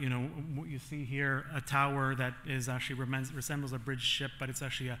 What you see here, a tower that is actually resembles a bridge ship, but it's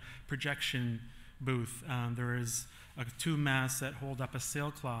actually a projection booth. There is two masts that hold up a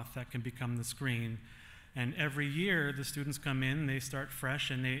sailcloth that can become the screen. And every year, the students come in, they start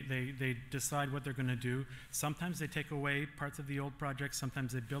fresh, and they decide what they're going to do. Sometimes they take away parts of the old project,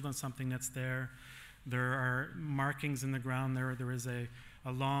 sometimes they build on something that's there. There are markings in the ground. There is a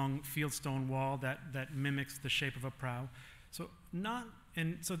long fieldstone wall that mimics the shape of a prow. So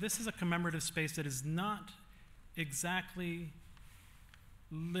this is a commemorative space that is not exactly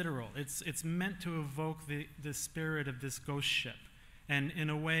literal. It's meant to evoke the spirit of this ghost ship. And in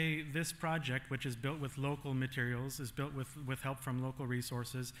a way, this project, which is built with local materials, is built with help from local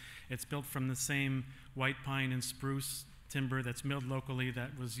resources. It's built from the same white pine and spruce timber that's milled locally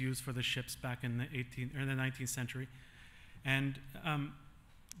that was used for the ships back in the 19th century. And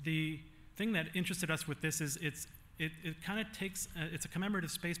the thing that interested us with this is it kind of takes, it's a commemorative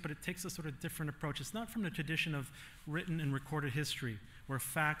space, but it takes a sort of different approach. It's not from the tradition of written and recorded history, where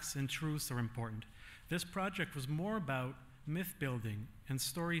facts and truths are important. This project was more about myth building and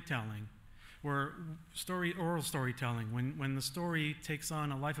storytelling, where oral storytelling, when the story takes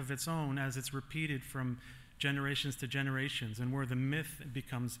on a life of its own as it's repeated from generations to generations, and where the myth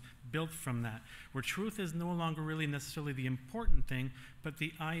becomes built from that, where truth is no longer really necessarily the important thing, but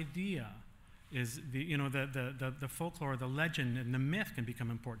the idea is the folklore, the legend, and the myth can become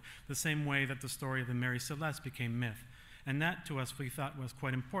important, the same way that the story of the Mary Celeste became myth. And that, to us, we thought was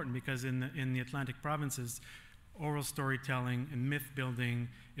quite important, because in the Atlantic provinces, oral storytelling and myth building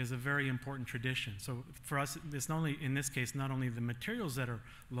is a very important tradition. So for us, it's not only, in this case, not only the materials that are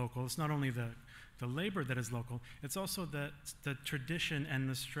local, it's not only the labor that is local, it's also the tradition and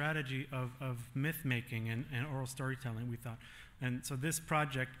the strategy of myth making and oral storytelling, we thought. And so this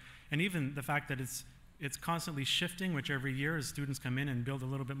project, and even the fact that it's constantly shifting, which every year as students come in and build a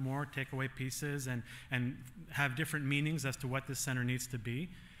little bit more, take away pieces, and have different meanings as to what this center needs to be,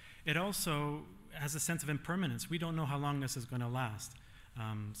 it also has a sense of impermanence. We don't know how long this is going to last.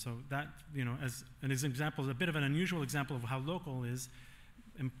 So that, as an example, is a bit of an unusual example of how local is,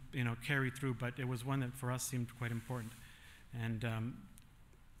 carried through, but it was one that for us seemed quite important. And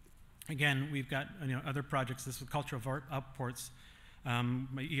again, we've got other projects. This is Culture of Art Outports,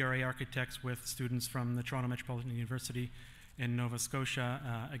 ERA architects with students from the Toronto Metropolitan University in Nova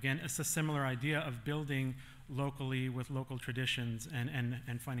Scotia. Again, it's a similar idea of building locally with local traditions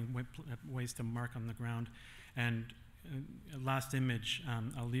and finding ways to mark on the ground. And last image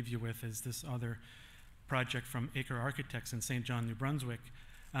I'll leave you with is this other project from Acre Architects in St. John, New Brunswick.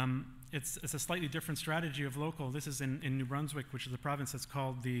 It's a slightly different strategy of local. This is in New Brunswick, which is a province that's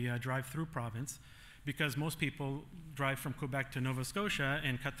called the drive-through province, because most people drive from Quebec to Nova Scotia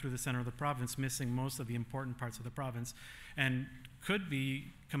and cut through the center of the province, missing most of the important parts of the province, and could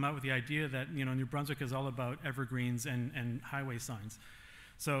come out with the idea that New Brunswick is all about evergreens and highway signs.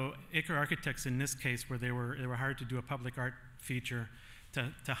 So Acre Architects, in this case, where they were hired to do a public art feature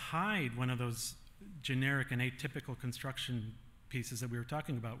to hide one of those generic and atypical construction pieces that we were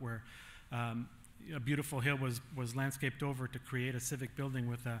talking about, where a beautiful hill was landscaped over to create a civic building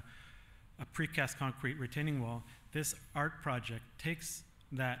with a precast concrete retaining wall. This art project takes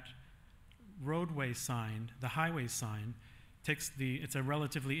that roadway sign, the highway sign, it's a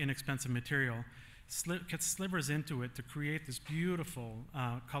relatively inexpensive material, gets slivers into it to create this beautiful,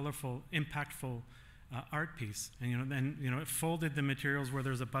 colorful, impactful art piece. And then it folded the materials where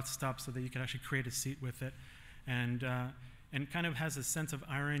there's a bus stop so that you could actually create a seat with it, and kind of has a sense of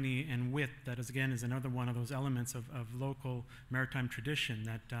irony and wit that is another one of those elements of local maritime tradition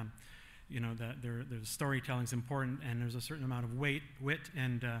that that there's storytelling is important, and there's a certain amount of wit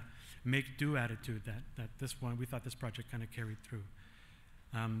and make-do attitude that we thought this project kind of carried through.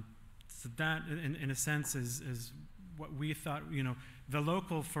 So that, in a sense, is what we thought. The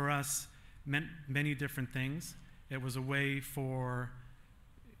local for us meant many different things. It was a way for,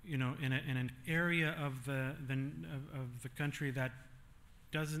 in an area of the country that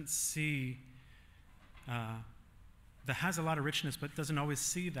doesn't see, that has a lot of richness, but doesn't always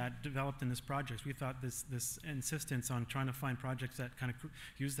see that developed in this project. We thought this insistence on trying to find projects that kind of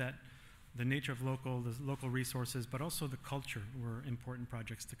use the nature of the local resources, but also the culture were important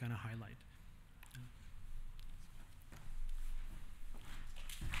projects to kind of highlight.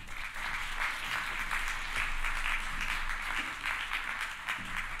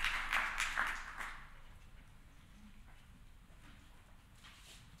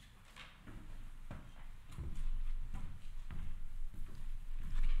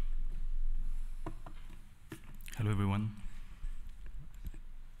 Hello, everyone.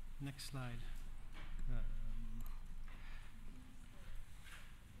 Next slide.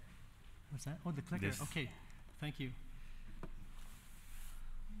 What's that? Oh, the clicker. This. Okay, thank you.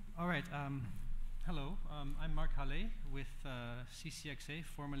 All right. Hello, I'm Marc Hallé with CCXA,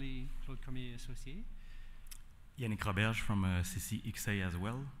 formerly Claude Cormier Associé. Yannick Roberge from CCXA as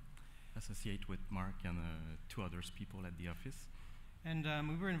well, associate with Mark and two other people at the office. And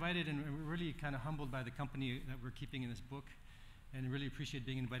we were invited, and we're really kind of humbled by the company that we're keeping in this book, and really appreciate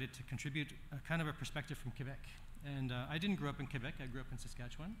being invited to contribute kind of a perspective from Quebec. And I didn't grow up in Quebec, I grew up in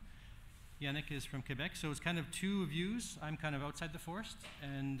Saskatchewan. Yannick is from Quebec, so it's kind of two views. I'm kind of outside the forest,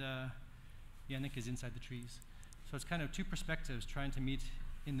 and Yannick is inside the trees. So it's kind of two perspectives trying to meet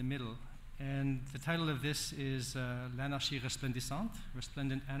in the middle. And the title of this is L'Anarchie Resplendissante,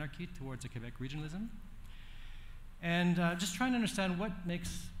 Resplendent Anarchy Towards a Quebec Regionalism. And just trying to understand what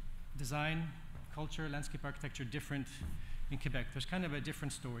makes design, culture, landscape architecture different in Quebec. There's kind of a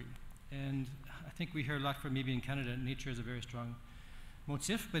different story. And I think we hear a lot from maybe in Canada, nature is a very strong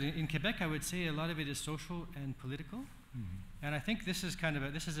motif, but in Quebec, I would say a lot of it is social and political. Mm-hmm. And I think this is kind of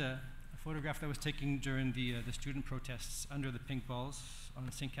a photograph that was taken during the student protests under the pink balls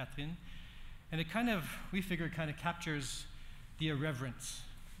on St. Catherine. And it kind of, we figure, kind of captures the irreverence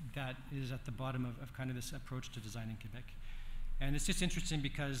that is at the bottom of kind of this approach to design in Quebec. And it's just interesting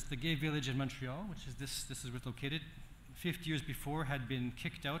because the gay village in Montreal, which is this is where it's located, 50 years before had been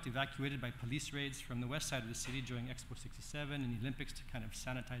kicked out, evacuated by police raids from the west side of the city during Expo 67 and the Olympics to kind of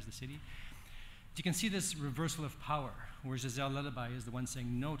sanitize the city. You can see this reversal of power, where Giselle Lullaby is the one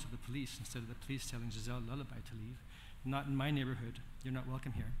saying no to the police instead of the police telling Giselle Lullaby to leave. Not in my neighborhood, you're not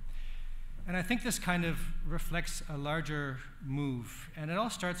welcome here. And I think this kind of reflects a larger move. And it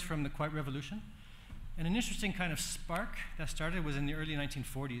all starts from the Quiet Revolution. And an interesting kind of spark that started was in the early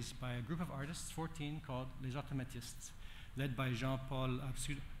 1940s by a group of artists, 14, called Les Automatistes, led by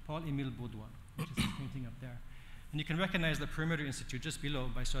Paul-Émile Baudouin, which is the painting up there. And you can recognize the Perimeter Institute just below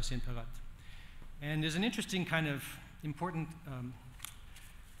by Saucier and Perrot. And there's an interesting kind of important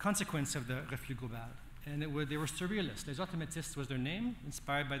consequence of the Reflux Global. And they were surrealists. Les Automatistes was their name,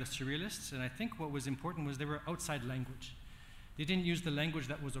 inspired by the surrealists. And I think what was important was they were outside language. They didn't use the language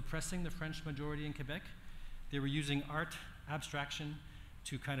that was oppressing the French majority in Quebec. They were using art, abstraction,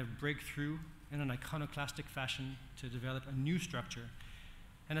 to kind of break through in an iconoclastic fashion to develop a new structure.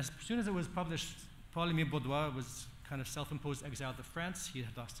 And as soon as it was published, Paul-Émile Baudouin was kind of self-imposed exile to France. He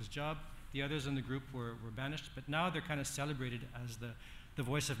had lost his job. The others in the group were banished. But now they're kind of celebrated as the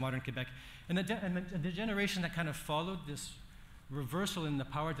voice of modern Quebec. And the generation that kind of followed this reversal in the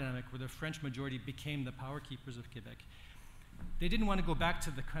power dynamic where the French majority became the power keepers of Quebec, they didn't want to go back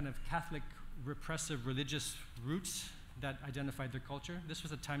to the kind of Catholic, repressive, religious roots that identified their culture. This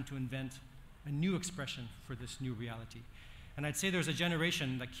was a time to invent a new expression for this new reality. And I'd say there's a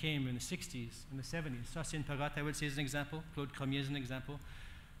generation that came in the 60s, in the 70s. Saucier and Perrot, I would say, is an example. Claude Cormier is an example.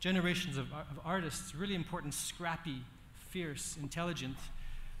 Generations of artists, really important, scrappy, fierce, intelligent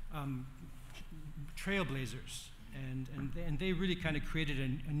trailblazers. And they really kind of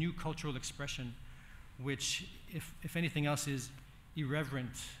created a new cultural expression, which, if anything else, is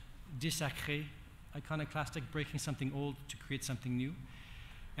irreverent, désacré, iconoclastic, breaking something old to create something new.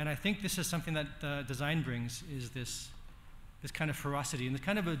 And I think this is something that design brings, is this kind of ferocity and this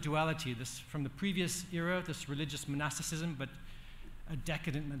kind of a duality, this from the previous era, this religious monasticism, but a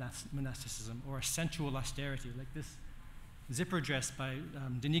decadent monasticism or a sensual austerity, like this zipper dress by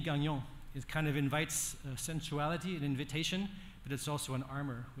Denis Gagnon. It kind of invites sensuality, an invitation, but it's also an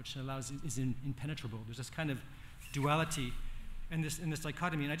armor, which is impenetrable. There's this kind of duality and this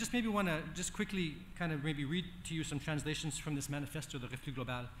dichotomy. And I just maybe want to just quickly kind of maybe read to you some translations from this manifesto, the Reflux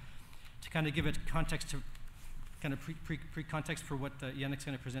Global, to kind of give it context to kind of pre-context for what Yannick's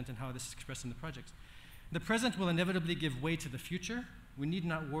going to present and how this is expressed in the project. The present will inevitably give way to the future. We need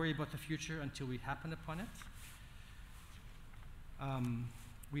not worry about the future until we happen upon it.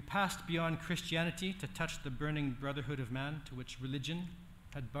 We passed beyond Christianity to touch the burning brotherhood of man, to which religion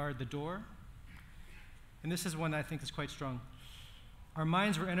had barred the door. And this is one I think is quite strong. Our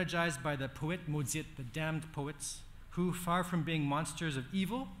minds were energized by the poètes maudits, the damned poets, who, far from being monsters of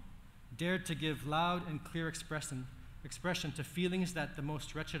evil, dared to give loud and clear expression to feelings that the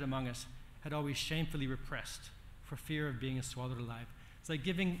most wretched among us had always shamefully repressed for fear of being swallowed alive. It's like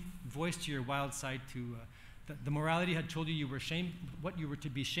giving voice to your wild side. To the morality had told you were shamed, what you were to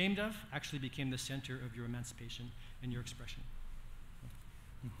be ashamed of actually became the center of your emancipation and your expression.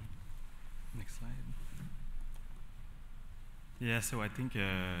 Mm-hmm. Next slide. Yeah, so I think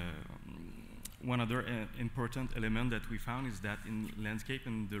one other important element that we found is that in landscape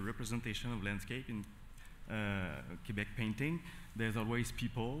and the representation of landscape in Quebec painting, there's always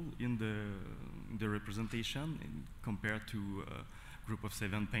people in the representation compared to a group of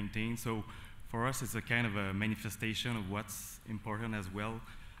 7 paintings. So for us, it's a kind of a manifestation of what's important as well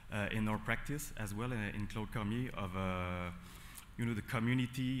in our practice, as well in Claude Cormier, of the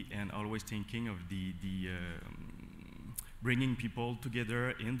community and always thinking of the bringing people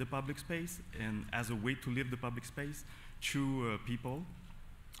together in the public space and as a way to live the public space through people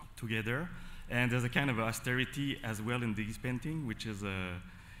together. And there's a kind of austerity as well in this painting, which is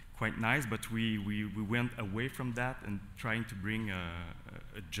quite nice, but we went away from that and trying to bring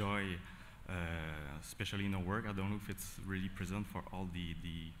a joy, especially in our work. I don't know if it's really present for all the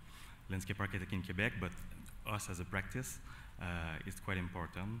landscape architect in Quebec, but us as a practice, is quite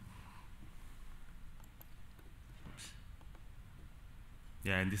important.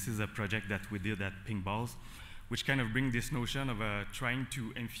 Yeah, and this is a project that we did at Pink Balls, which kind of bring this notion of trying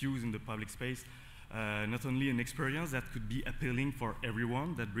to infuse in the public space not only an experience that could be appealing for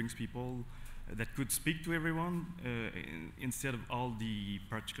everyone, that brings people, that could speak to everyone instead of all the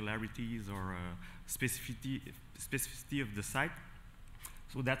particularities or specificity of the site.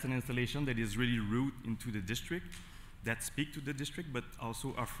 So that's an installation that is really rooted into the district, that speak to the district, but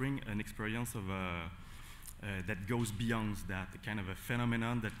also offering an experience of that goes beyond that, a kind of a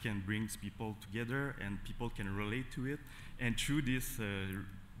phenomenon that can bring people together and people can relate to it. And through this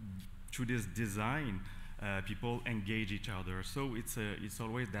design, people engage each other. So it's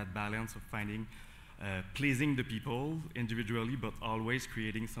always that balance of finding, pleasing the people individually, but always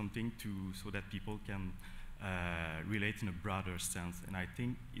creating something so that people can relate in a broader sense. And I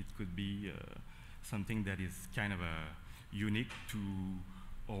think it could be something that is kind of unique to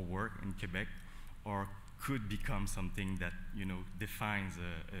our work in Quebec, or could become something that defines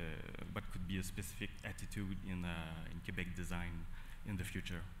what could be a specific attitude in Quebec design in the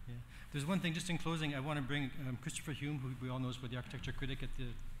future. Yeah. There's one thing, just in closing, I want to bring Christopher Hume, who we all know is the architecture critic at the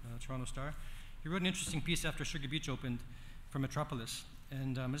Toronto Star. He wrote an interesting piece after Sugar Beach opened for Metropolis,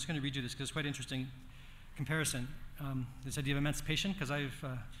 and I'm just going to read you this because it's quite interesting comparison. This idea of emancipation, because I've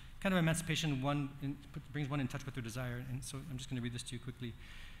kind of emancipation brings one in touch with their desire, and so I'm just going to read this to you quickly.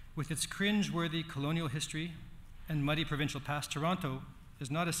 With its cringe-worthy colonial history and muddy provincial past, Toronto is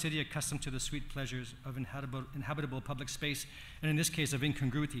not a city accustomed to the sweet pleasures of inhabitable public space, and in this case of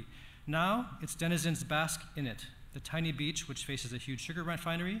incongruity. Now, its denizens bask in it. The tiny beach, which faces a huge sugar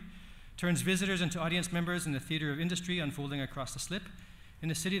refinery, turns visitors into audience members in the theater of industry unfolding across the slip.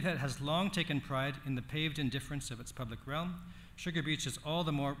 In a city that has long taken pride in the paved indifference of its public realm, Sugar Beach is all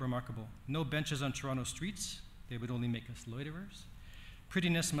the more remarkable. No benches on Toronto streets, they would only make us loiterers.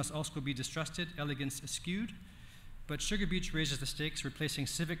 Prettiness must also be distrusted, elegance eschewed, but Sugar Beach raises the stakes, replacing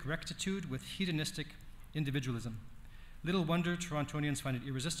civic rectitude with hedonistic individualism. Little wonder Torontonians find it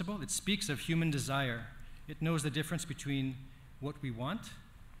irresistible. It speaks of human desire. It knows the difference between what we want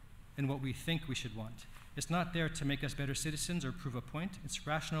and what we think we should want. It's not there to make us better citizens or prove a point. It's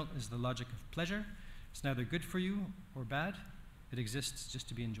rational as the logic of pleasure. It's neither good for you or bad. It exists just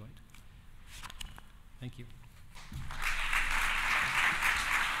to be enjoyed. Thank you.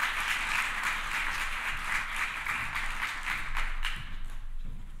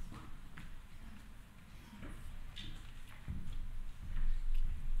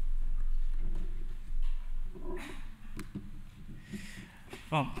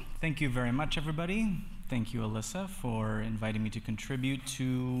 Well, thank you very much, everybody. Thank you, Alissa, for inviting me to contribute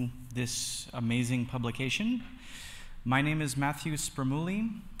to this amazing publication. My name is Matthew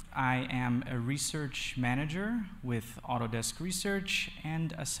Spermuli. I am a research manager with Autodesk Research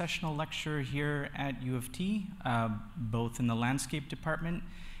and a sessional lecturer here at U of T, both in the landscape department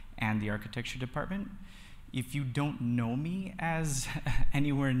and the architecture department. If you don't know me as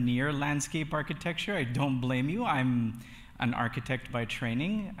anywhere near landscape architecture, I don't blame you. I'm an architect by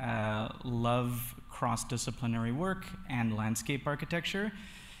training, love cross-disciplinary work and landscape architecture,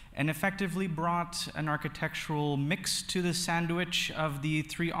 and effectively brought an architectural mix to the sandwich of the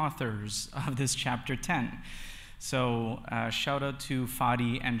three authors of this chapter 10. So shout out to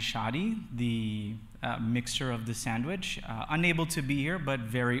Fadi and Shadi, the mixer of the sandwich. Unable to be here, but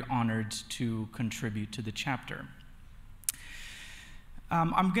very honored to contribute to the chapter.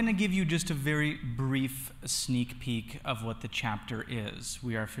 I'm going to give you just a very brief sneak peek of what the chapter is.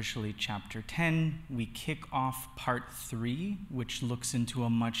 We are officially chapter 10. We kick off part 3, which looks into a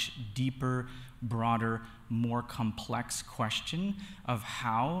much deeper, broader, more complex question of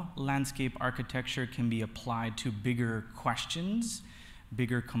how landscape architecture can be applied to bigger questions,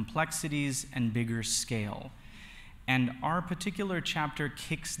 bigger complexities, and bigger scale. And our particular chapter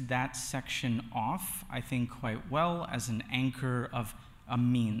kicks that section off, I think, quite well as an anchor of a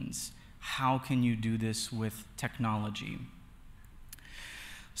means. How can you do this with technology?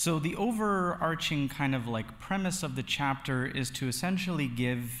 So the overarching kind of like premise of the chapter is to essentially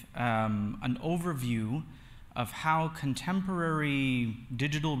give an overview of how contemporary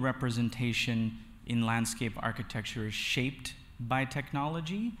digital representation in landscape architecture is shaped by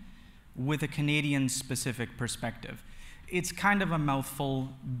technology with a Canadian-specific perspective. It's kind of a mouthful.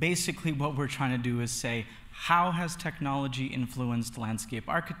 Basically, what we're trying to do is say, how has technology influenced landscape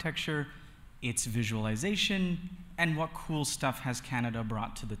architecture, its visualization, and what cool stuff has Canada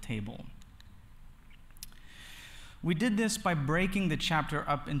brought to the table? We did this by breaking the chapter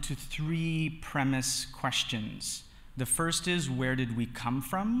up into 3 premise questions. The first is, where did we come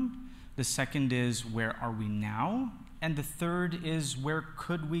from? The second is, where are we now? And the third is, where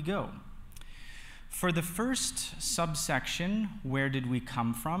could we go? For the first subsection, where did we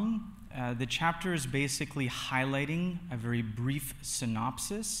come from? The chapter is basically highlighting a very brief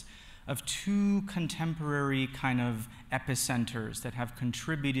synopsis of 2 contemporary kind of epicenters that have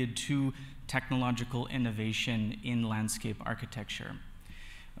contributed to technological innovation in landscape architecture.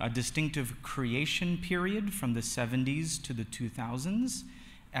 A distinctive creation period from the 70s to the 2000s,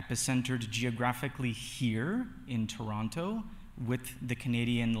 epicentered geographically here in Toronto with the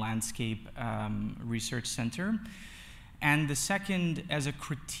Canadian Landscape Research Centre. And the second as a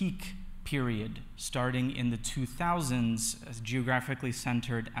critique period starting in the 2000s, as geographically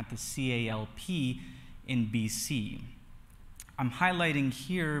centered at the CALP in BC. I'm highlighting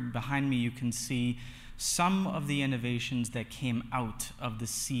here behind me, you can see some of the innovations that came out of the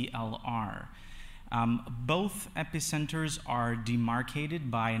CLR. Both epicenters are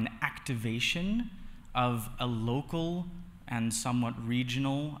demarcated by an activation of a local and somewhat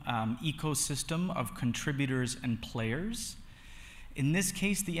regional ecosystem of contributors and players. In this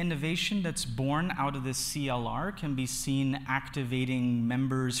case, the innovation that's born out of this CLR can be seen activating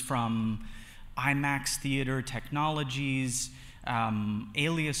members from IMAX Theater Technologies,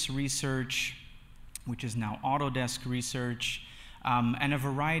 Alias Research, which is now Autodesk Research, and a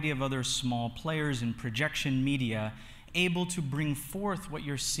variety of other small players in projection media, able to bring forth what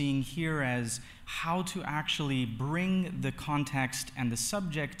you're seeing here as how to actually bring the context and the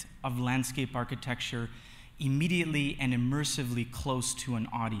subject of landscape architecture immediately and immersively close to an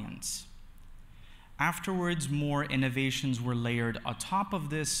audience. Afterwards, more innovations were layered atop of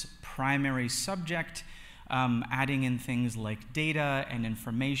this primary subject, adding in things like data and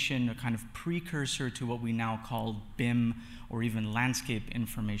information, a kind of precursor to what we now call BIM or even landscape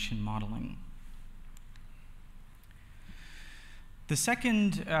information modeling. The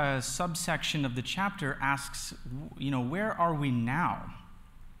second subsection of the chapter asks, where are we now?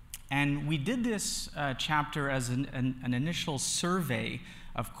 And we did this chapter as an initial survey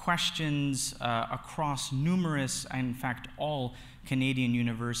of questions across numerous, in fact, all Canadian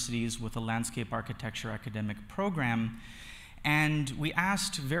universities with a landscape architecture academic program. And we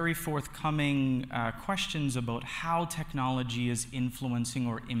asked very forthcoming questions about how technology is influencing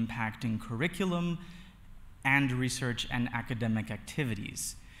or impacting curriculum and research and academic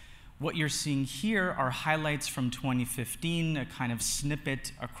activities. What you're seeing here are highlights from 2015, a kind of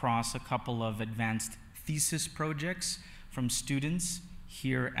snippet across a couple of advanced thesis projects from students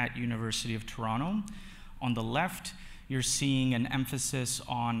here at University of Toronto. On the left, you're seeing an emphasis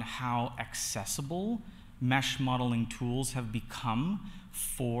on how accessible mesh modeling tools have become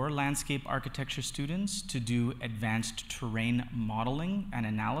for landscape architecture students to do advanced terrain modeling and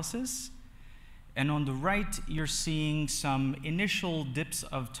analysis. And on the right, you're seeing some initial dips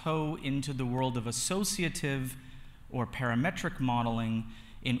of toe into the world of associative or parametric modeling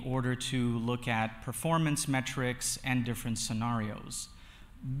in order to look at performance metrics and different scenarios.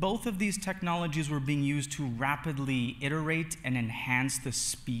 Both of these technologies were being used to rapidly iterate and enhance the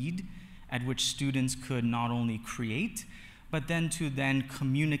speed at which students could not only create, but then to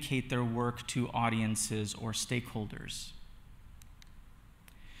communicate their work to audiences or stakeholders.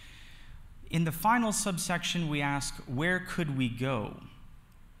 In the final subsection, we ask, where could we go?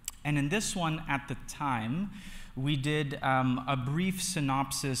 And in this one, at the time, we did a brief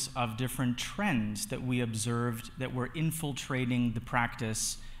synopsis of different trends that we observed that were infiltrating the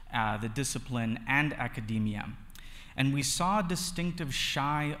practice, the discipline, and academia. And we saw a distinctive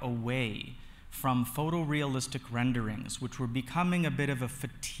shy away from photorealistic renderings, which were becoming a bit of a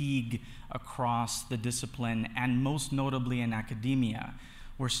fatigue across the discipline, and most notably in academia,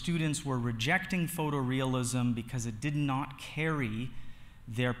 where students were rejecting photorealism because it did not carry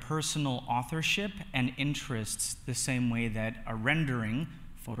their personal authorship and interests the same way that a rendering,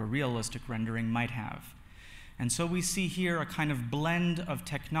 photorealistic rendering, might have. And so we see here a kind of blend of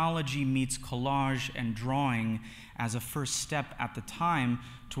technology meets collage and drawing as a first step at the time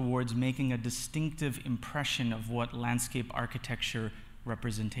towards making a distinctive impression of what landscape architecture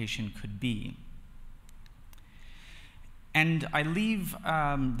representation could be. And I leave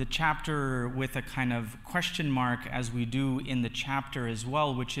the chapter with a kind of question mark, as we do in the chapter as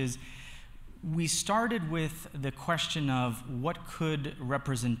well, which is, we started with the question of what could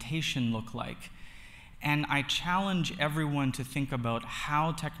representation look like? And I challenge everyone to think about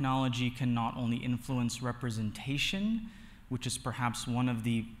how technology can not only influence representation, which is perhaps one of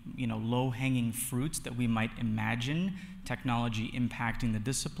the low-hanging fruits that we might imagine technology impacting the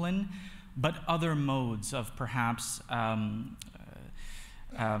discipline, but other modes of perhaps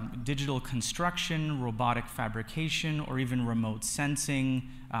digital construction, robotic fabrication, or even remote sensing,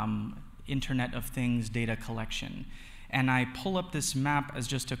 Internet of Things data collection. And I pull up this map as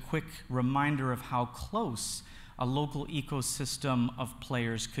just a quick reminder of how close a local ecosystem of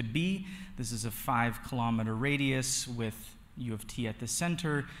players could be. This is a 5-kilometer radius with U of T at the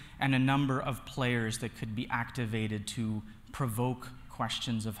center, and a number of players that could be activated to provoke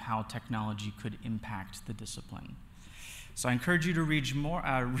questions of how technology could impact the discipline. So I encourage you to read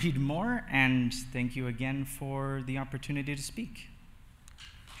more, and thank you again for the opportunity to speak.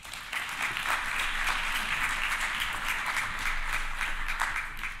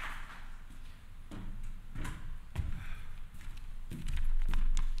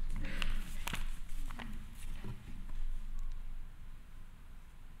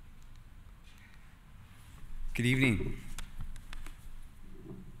 Good evening.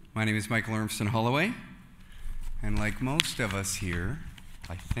 My name is Michael Ormston Holloway, and like most of us here,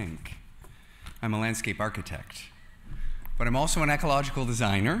 I think, I'm a landscape architect. But I'm also an ecological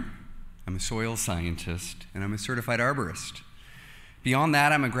designer, I'm a soil scientist, and I'm a certified arborist. Beyond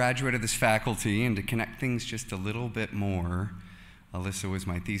that, I'm a graduate of this faculty, and to connect things just a little bit more, Alissa was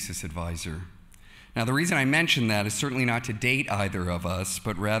my thesis advisor. Now, the reason I mention that is certainly not to date either of us,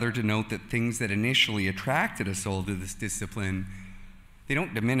 but rather to note that things that initially attracted us all to this discipline, they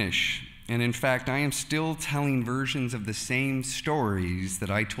don't diminish. And in fact, I am still telling versions of the same stories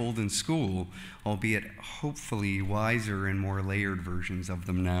that I told in school, albeit hopefully wiser and more layered versions of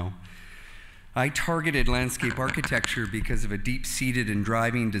them now. I targeted landscape architecture because of a deep-seated and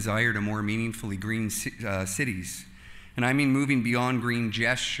driving desire to more meaningfully green cities. And I mean moving beyond green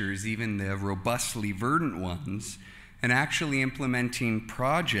gestures, even the robustly verdant ones, and actually implementing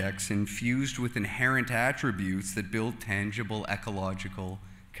projects infused with inherent attributes that build tangible ecological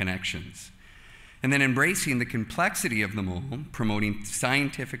connections. And then embracing the complexity of them all, promoting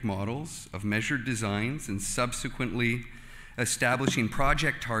scientific models of measured designs, and subsequently establishing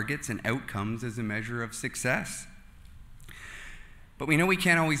project targets and outcomes as a measure of success. But we know we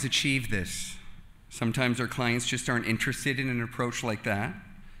can't always achieve this. Sometimes our clients just aren't interested in an approach like that.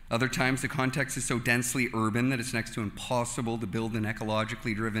 Other times the context is so densely urban that it's next to impossible to build an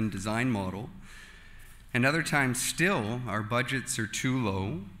ecologically driven design model. And other times still, our budgets are too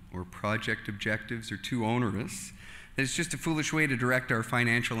low, or project objectives are too onerous. It's just a foolish way to direct our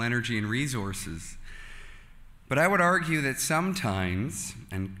financial energy and resources. But I would argue that sometimes,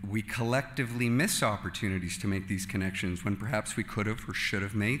 and we collectively miss opportunities to make these connections when perhaps we could have or should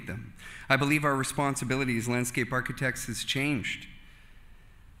have made them. I believe our responsibility as landscape architects has changed.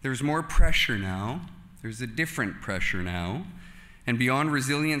 There's more pressure now, there's a different pressure now, And beyond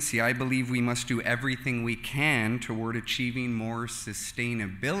resiliency, I believe we must do everything we can toward achieving more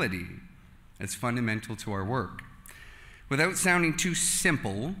sustainability as fundamental to our work. Without sounding too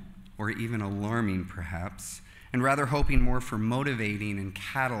simple, or even alarming perhaps, and rather hoping more for motivating and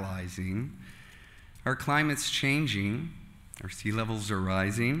catalyzing, our climate's changing, our sea levels are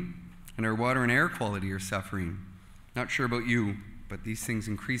rising, and our water and air quality are suffering. Not sure about you, but these things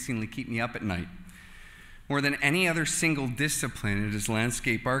increasingly keep me up at night. More than any other single discipline, it is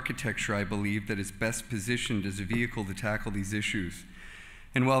landscape architecture, I believe, that is best positioned as a vehicle to tackle these issues.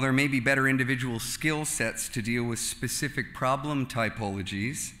 And while there may be better individual skill sets to deal with specific problem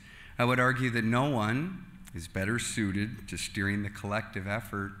typologies, I would argue that no one is better suited to steering the collective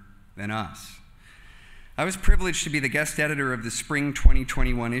effort than us. I was privileged to be the guest editor of the spring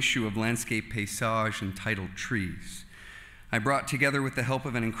 2021 issue of Landscape Paysage entitled Trees. I brought together, with the help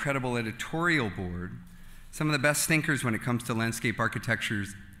of an incredible editorial board, some of the best thinkers when it comes to landscape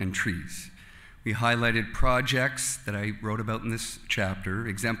architectures and trees. We highlighted projects that I wrote about in this chapter,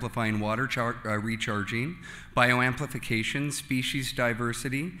 exemplifying water recharging, bioamplification, species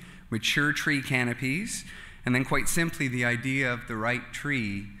diversity, mature tree canopies, and then quite simply the idea of the right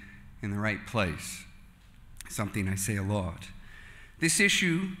tree in the right place, something I say a lot. This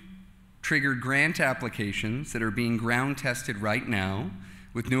issue triggered grant applications that are being ground tested right now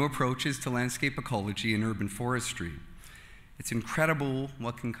with new approaches to landscape ecology and urban forestry. It's incredible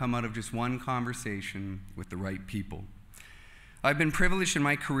what can come out of just one conversation with the right people. I've been privileged in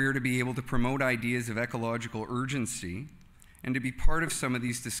my career to be able to promote ideas of ecological urgency and to be part of some of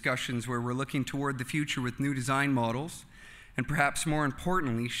these discussions where we're looking toward the future with new design models and perhaps more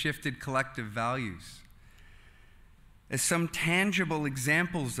importantly, shifted collective values. As some tangible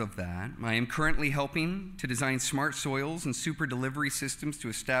examples of that, I am currently helping to design smart soils and super delivery systems to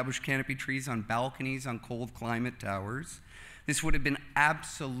establish canopy trees on balconies on cold climate towers. This would have been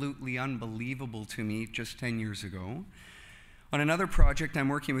absolutely unbelievable to me just 10 years ago. On another project, I'm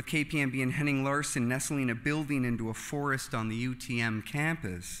working with KPMG and Henning Larsen, nestling a building into a forest on the UTM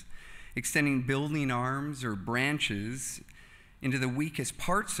campus, extending building arms or branches into the weakest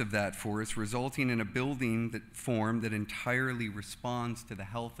parts of that forest, resulting in a building form that entirely responds to the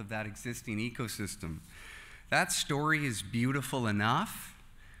health of that existing ecosystem. That story is beautiful enough,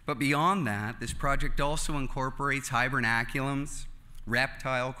 but beyond that, this project also incorporates hibernaculums,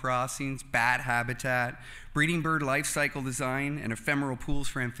 reptile crossings, bat habitat, breeding bird life cycle design, and ephemeral pools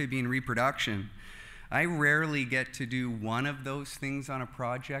for amphibian reproduction. I rarely get to do one of those things on a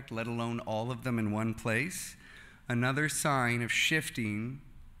project, let alone all of them in one place. Another sign of shifting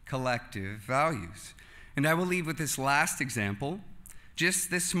collective values. And I will leave with this last example. Just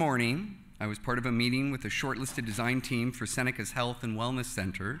this morning, I was part of a meeting with a shortlisted design team for Seneca's Health and Wellness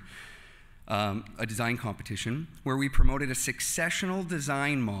Center, a design competition, where we promoted a successional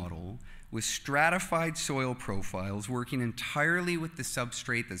design model with stratified soil profiles, working entirely with the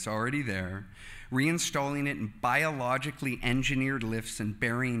substrate that's already there, reinstalling it in biologically engineered lifts and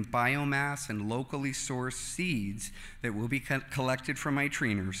burying biomass and locally sourced seeds that will be collected from my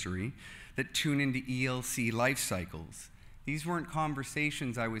tree nursery that tune into ELC life cycles. These weren't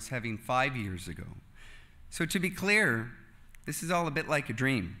conversations I was having 5 years ago. So to be clear, this is all a bit like a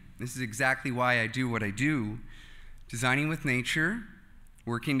dream. This is exactly why I do what I do, designing with nature,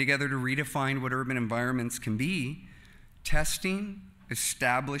 working together to redefine what urban environments can be, testing,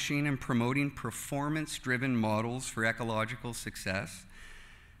 establishing and promoting performance-driven models for ecological success.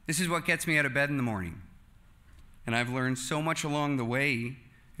 This is what gets me out of bed in the morning. And I've learned so much along the way,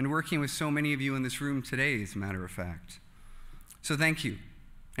 and working with so many of you in this room today, as a matter of fact. So thank you.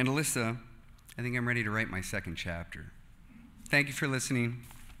 And Alissa, I think I'm ready to write my second chapter. Thank you for listening,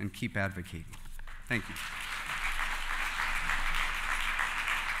 and keep advocating. Thank you.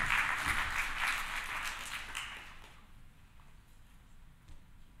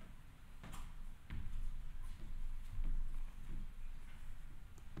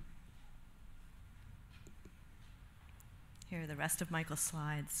 Here are the rest of Michael's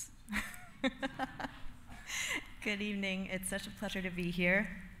slides. Good evening. It's such a pleasure to be here.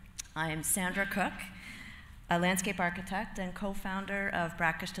 I'm Sandra Cook, a landscape architect and co-founder of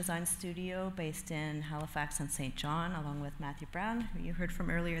Brackish Design Studio based in Halifax and St. John, along with Matthew Brown, who you heard from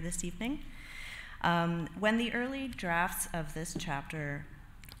earlier this evening. When the early drafts of this chapter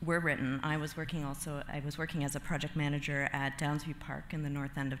were written, I was working as a project manager at Downsview Park in the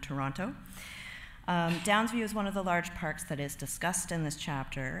north end of Toronto. Downsview is one of the large parks that is discussed in this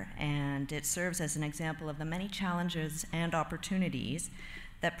chapter, and it serves as an example of the many challenges and opportunities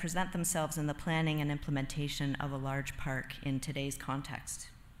that present themselves in the planning and implementation of a large park in today's context.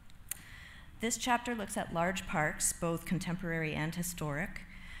 This chapter looks at large parks, both contemporary and historic,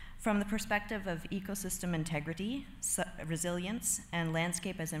 from the perspective of ecosystem integrity, resilience, and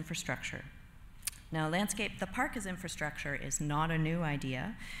landscape as infrastructure. Now, the park as infrastructure is not a new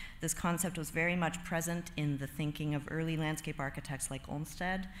idea. This concept was very much present in the thinking of early landscape architects like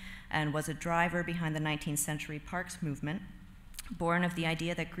Olmsted, and was a driver behind the 19th century parks movement, born of the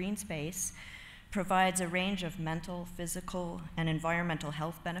idea that green space provides a range of mental, physical, and environmental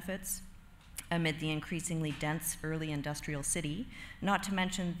health benefits amid the increasingly dense early industrial city, not to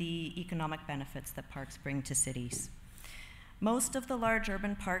mention the economic benefits that parks bring to cities. Most of the large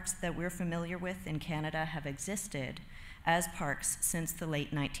urban parks that we're familiar with in Canada have existed as parks since the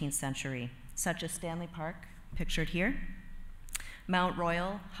late 19th century, such as Stanley Park, pictured here, Mount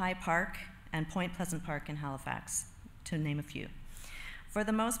Royal, High Park, and Point Pleasant Park in Halifax, to name a few. For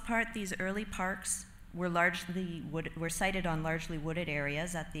the most part, these early parks were sited on largely wooded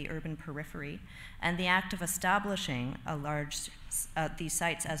areas at the urban periphery, and the act of establishing these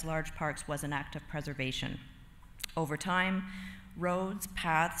sites as large parks was an act of preservation. Over time, roads,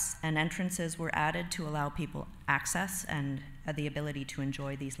 paths, and entrances were added to allow people access and the ability to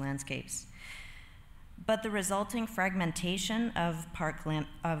enjoy these landscapes. But the resulting fragmentation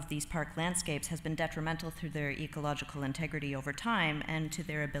of these park landscapes has been detrimental to their ecological integrity over time and to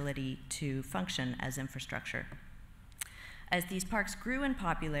their ability to function as infrastructure. As these parks grew in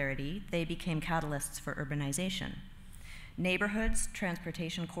popularity, they became catalysts for urbanization. Neighborhoods,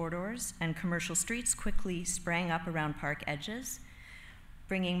 transportation corridors, and commercial streets quickly sprang up around park edges,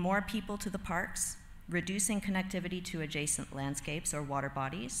 bringing more people to the parks, reducing connectivity to adjacent landscapes or water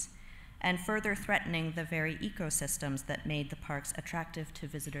bodies, and further threatening the very ecosystems that made the parks attractive to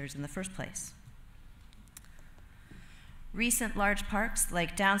visitors in the first place. Recent large parks,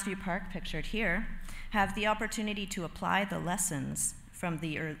 like Downsview Park, pictured here, have the opportunity to apply the lessons from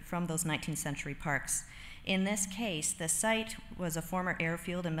those 19th century parks. In this case, the site was a former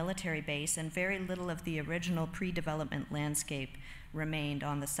airfield and military base, and very little of the original pre-development landscape remained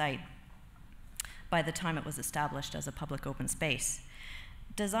on the site by the time it was established as a public open space.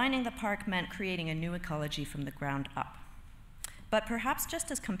 Designing the park meant creating a new ecology from the ground up. But perhaps just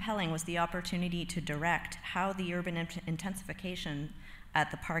as compelling was the opportunity to direct how the urban intensification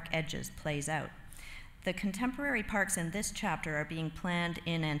at the park edges plays out. The contemporary parks in this chapter are being planned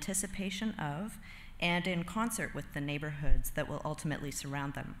in anticipation of and in concert with the neighborhoods that will ultimately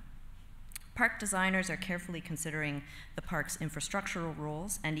surround them. Park designers are carefully considering the park's infrastructural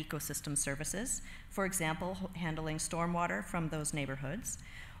roles and ecosystem services, for example, handling stormwater from those neighborhoods,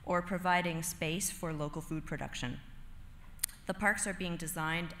 or providing space for local food production. The parks are being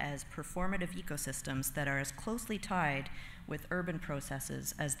designed as performative ecosystems that are as closely tied with urban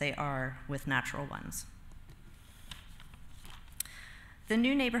processes as they are with natural ones. The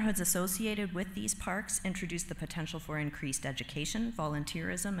new neighborhoods associated with these parks introduce the potential for increased education,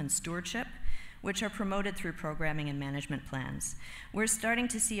 volunteerism, and stewardship, which are promoted through programming and management plans. We're starting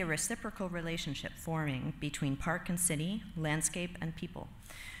to see a reciprocal relationship forming between park and city, landscape and people.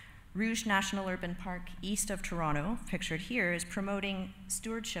 Rouge National Urban Park, east of Toronto, pictured here, is promoting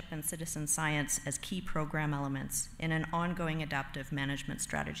stewardship and citizen science as key program elements in an ongoing adaptive management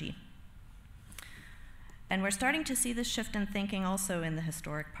strategy. And we're starting to see this shift in thinking also in the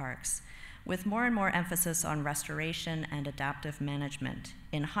historic parks, with more and more emphasis on restoration and adaptive management.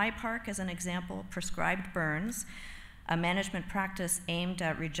 In High Park, as an example, prescribed burns, a management practice aimed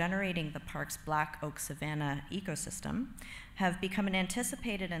at regenerating the park's black oak savanna ecosystem, have become an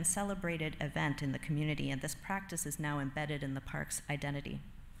anticipated and celebrated event in the community, and this practice is now embedded in the park's identity.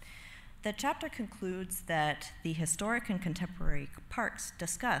 The chapter concludes that the historic and contemporary parks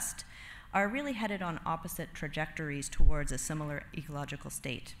discussed are really headed on opposite trajectories towards a similar ecological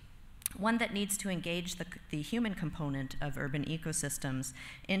state, one that needs to engage the human component of urban ecosystems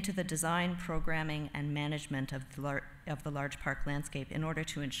into the design, programming, and management of the large park landscape in order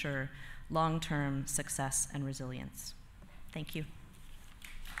to ensure long-term success and resilience. Thank you.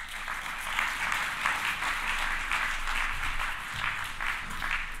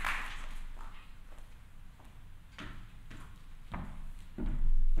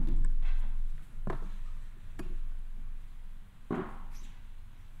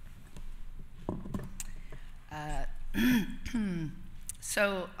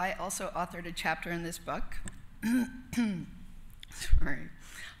 So I also authored a chapter in this book. Sorry,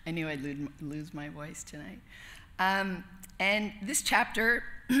 I knew I'd lose my voice tonight. And this chapter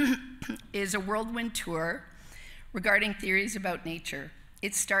is a whirlwind tour regarding theories about nature.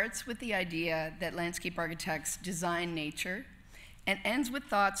 It starts with the idea that landscape architects design nature and ends with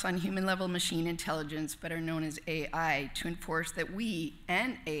thoughts on human-level machine intelligence, better known as AI, to enforce that we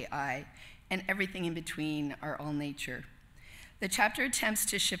and AI and everything in between are all nature. The chapter attempts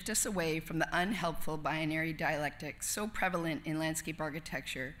to shift us away from the unhelpful binary dialectic so prevalent in landscape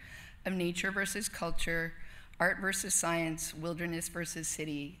architecture of nature versus culture, art versus science, wilderness versus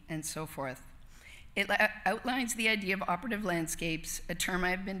city, and so forth. It outlines the idea of operative landscapes, a term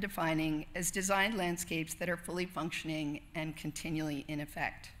I've been defining as designed landscapes that are fully functioning and continually in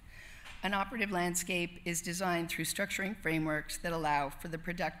effect. An operative landscape is designed through structuring frameworks that allow for the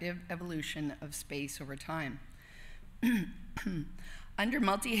productive evolution of space over time. Under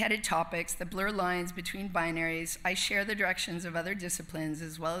multi-headed topics that blur lines between binaries, I share the directions of other disciplines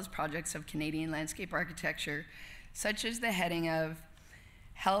as well as projects of Canadian landscape architecture, such as the heading of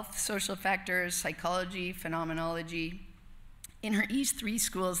health, social factors, psychology, phenomenology. In her East 3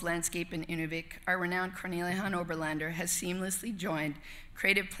 schools, Landscape in Inuvik, our renowned Cornelia Hahn Oberlander has seamlessly joined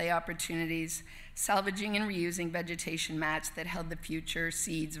creative play opportunities, salvaging and reusing vegetation mats that held the future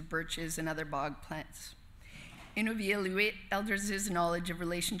seeds of birches and other bog plants. Inuvia Luit elders' knowledge of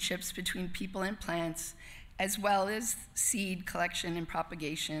relationships between people and plants, as well as seed collection and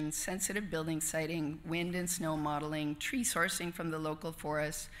propagation, sensitive building siting, wind and snow modeling, tree sourcing from the local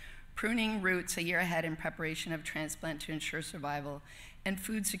forests, pruning roots a year ahead in preparation of transplant to ensure survival, and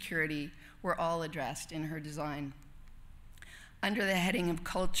food security were all addressed in her design. Under the heading of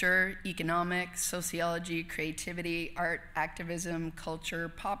culture, economics, sociology, creativity, art, activism, culture,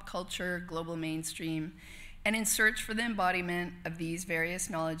 pop culture, global mainstream, and in search for the embodiment of these various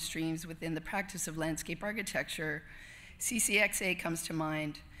knowledge streams within the practice of landscape architecture, CCXA comes to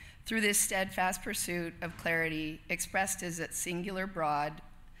mind. Through this steadfast pursuit of clarity, expressed as a singular, broad,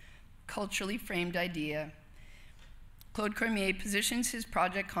 culturally framed idea, Claude Cormier positions his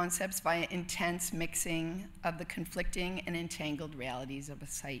project concepts via intense mixing of the conflicting and entangled realities of a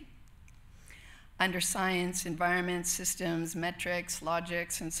site. Under science, environment, systems, metrics,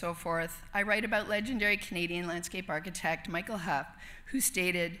 logics, and so forth, I write about legendary Canadian landscape architect Michael Huff, who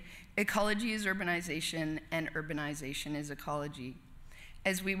stated, "Ecology is urbanization, and urbanization is ecology."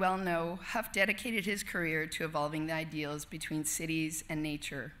 As we well know, Huff dedicated his career to evolving the ideals between cities and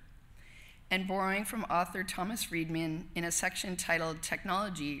nature. And borrowing from author Thomas Friedman in a section titled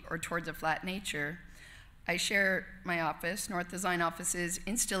Technology or Towards a Flat Nature, I share my office, North Design Office's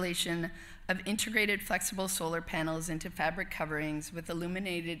installation of integrated flexible solar panels into fabric coverings with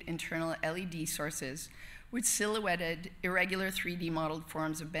illuminated internal LED sources, which silhouetted irregular 3D modeled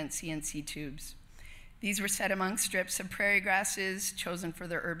forms of bent CNC tubes. These were set among strips of prairie grasses chosen for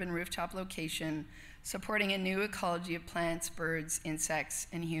their urban rooftop location, supporting a new ecology of plants, birds, insects,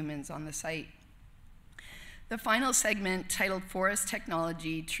 and humans on the site. The final segment, titled Forest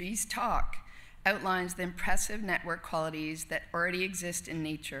Technology, Trees Talk, outlines the impressive network qualities that already exist in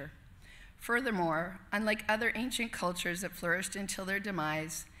nature. Furthermore, unlike other ancient cultures that flourished until their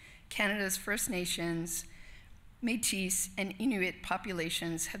demise, Canada's First Nations, Métis, and Inuit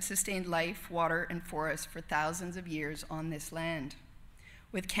populations have sustained life, water, and forest for thousands of years on this land.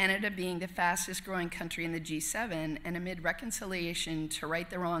 With Canada being the fastest growing country in the G7 and amid reconciliation to right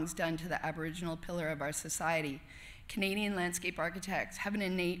the wrongs done to the Aboriginal pillar of our society, Canadian landscape architects have an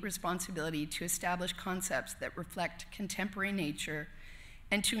innate responsibility to establish concepts that reflect contemporary nature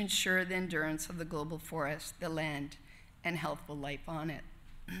and to ensure the endurance of the global forest, the land, and healthful life on it.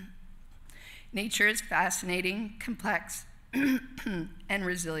 Nature is fascinating, complex, and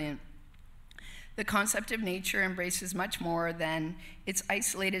resilient. The concept of nature embraces much more than its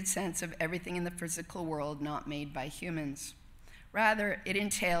isolated sense of everything in the physical world not made by humans. Rather, it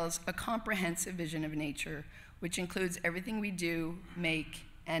entails a comprehensive vision of nature, which includes everything we do, make,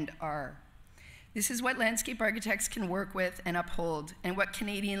 and are. This is what landscape architects can work with and uphold, and what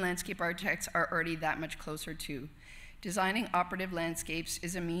Canadian landscape architects are already that much closer to. Designing operative landscapes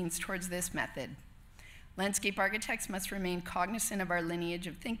is a means towards this method. Landscape architects must remain cognizant of our lineage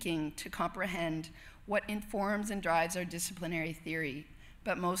of thinking to comprehend what informs and drives our disciplinary theory,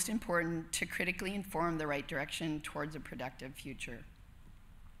 but most important, to critically inform the right direction towards a productive future.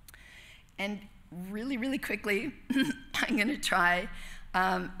 And really, really quickly, I'm going to try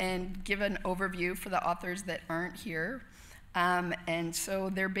and give an overview for the authors that aren't here. And so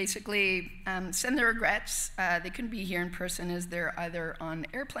they're basically send their regrets. They couldn't be here in person as they're either on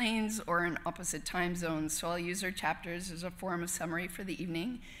airplanes or in opposite time zones. So I'll use their chapters as a form of summary for the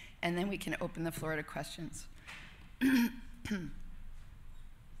evening, and then we can open the floor to questions.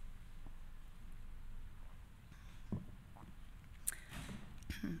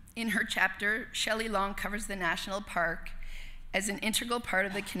 In her chapter, Shelley Long covers the national park as an integral part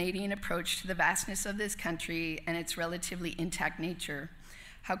of the Canadian approach to the vastness of this country and its relatively intact nature.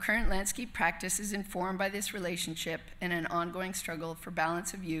 how current landscape practice is informed by this relationship and an ongoing struggle for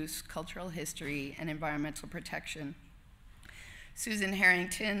balance of use, cultural history, and environmental protection. Susan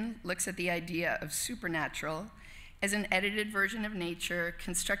Harrington looks at the idea of supernatural as an edited version of nature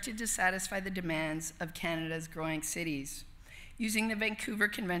constructed to satisfy the demands of Canada's growing cities. Using the Vancouver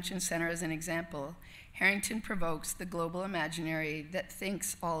Convention Centre as an example, Harrington provokes the global imaginary that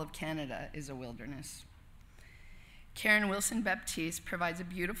thinks all of Canada is a wilderness. Karen Wilson-Baptiste provides a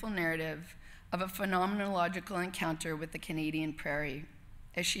beautiful narrative of a phenomenological encounter with the Canadian prairie,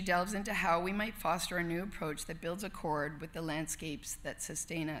 as she delves into how we might foster a new approach that builds accord with the landscapes that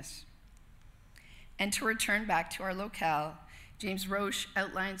sustain us. And to return back to our locale, James Roche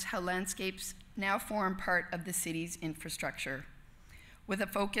outlines how landscapes now form part of the city's infrastructure. With a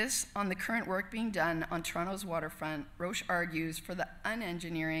focus on the current work being done on Toronto's waterfront, Roche argues for the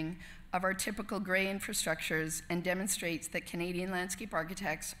unengineering of our typical gray infrastructures and demonstrates that Canadian landscape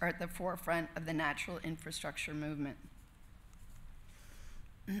architects are at the forefront of the natural infrastructure movement.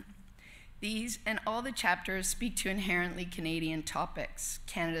 These and all the chapters speak to inherently Canadian topics: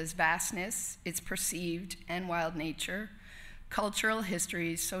 Canada's vastness, its perceived and wild nature, cultural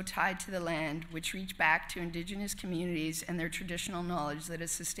histories so tied to the land, which reach back to Indigenous communities and their traditional knowledge that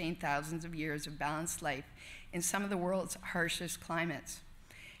has sustained thousands of years of balanced life in some of the world's harshest climates.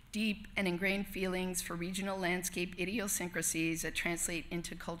 Deep and ingrained feelings for regional landscape idiosyncrasies that translate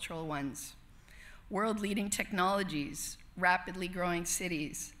into cultural ones. World-leading technologies, rapidly growing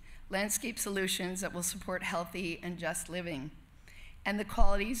cities, landscape solutions that will support healthy and just living, and the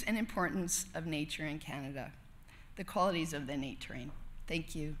qualities and importance of nature in Canada, the qualities of the innate terrain.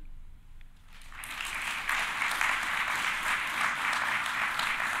 Thank you.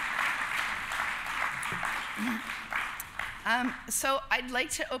 So I'd like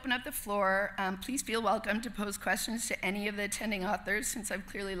to open up the floor. Please feel welcome to pose questions to any of the attending authors, since I've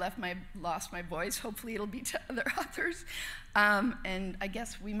clearly lost my voice. Hopefully it'll be to other authors. And I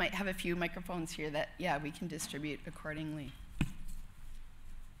guess we might have a few microphones here that, yeah, we can distribute accordingly.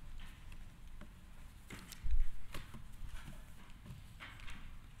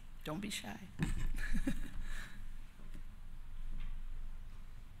 Don't be shy.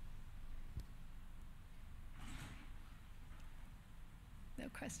 No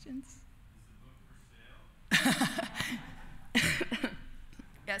questions? Is the book for sale?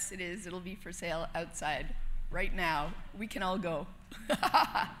 Yes, it is. It'll be for sale outside right now. We can all go.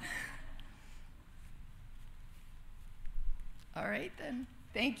 All right, then.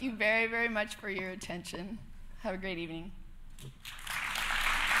 Thank you very, very much for your attention. Have a great evening.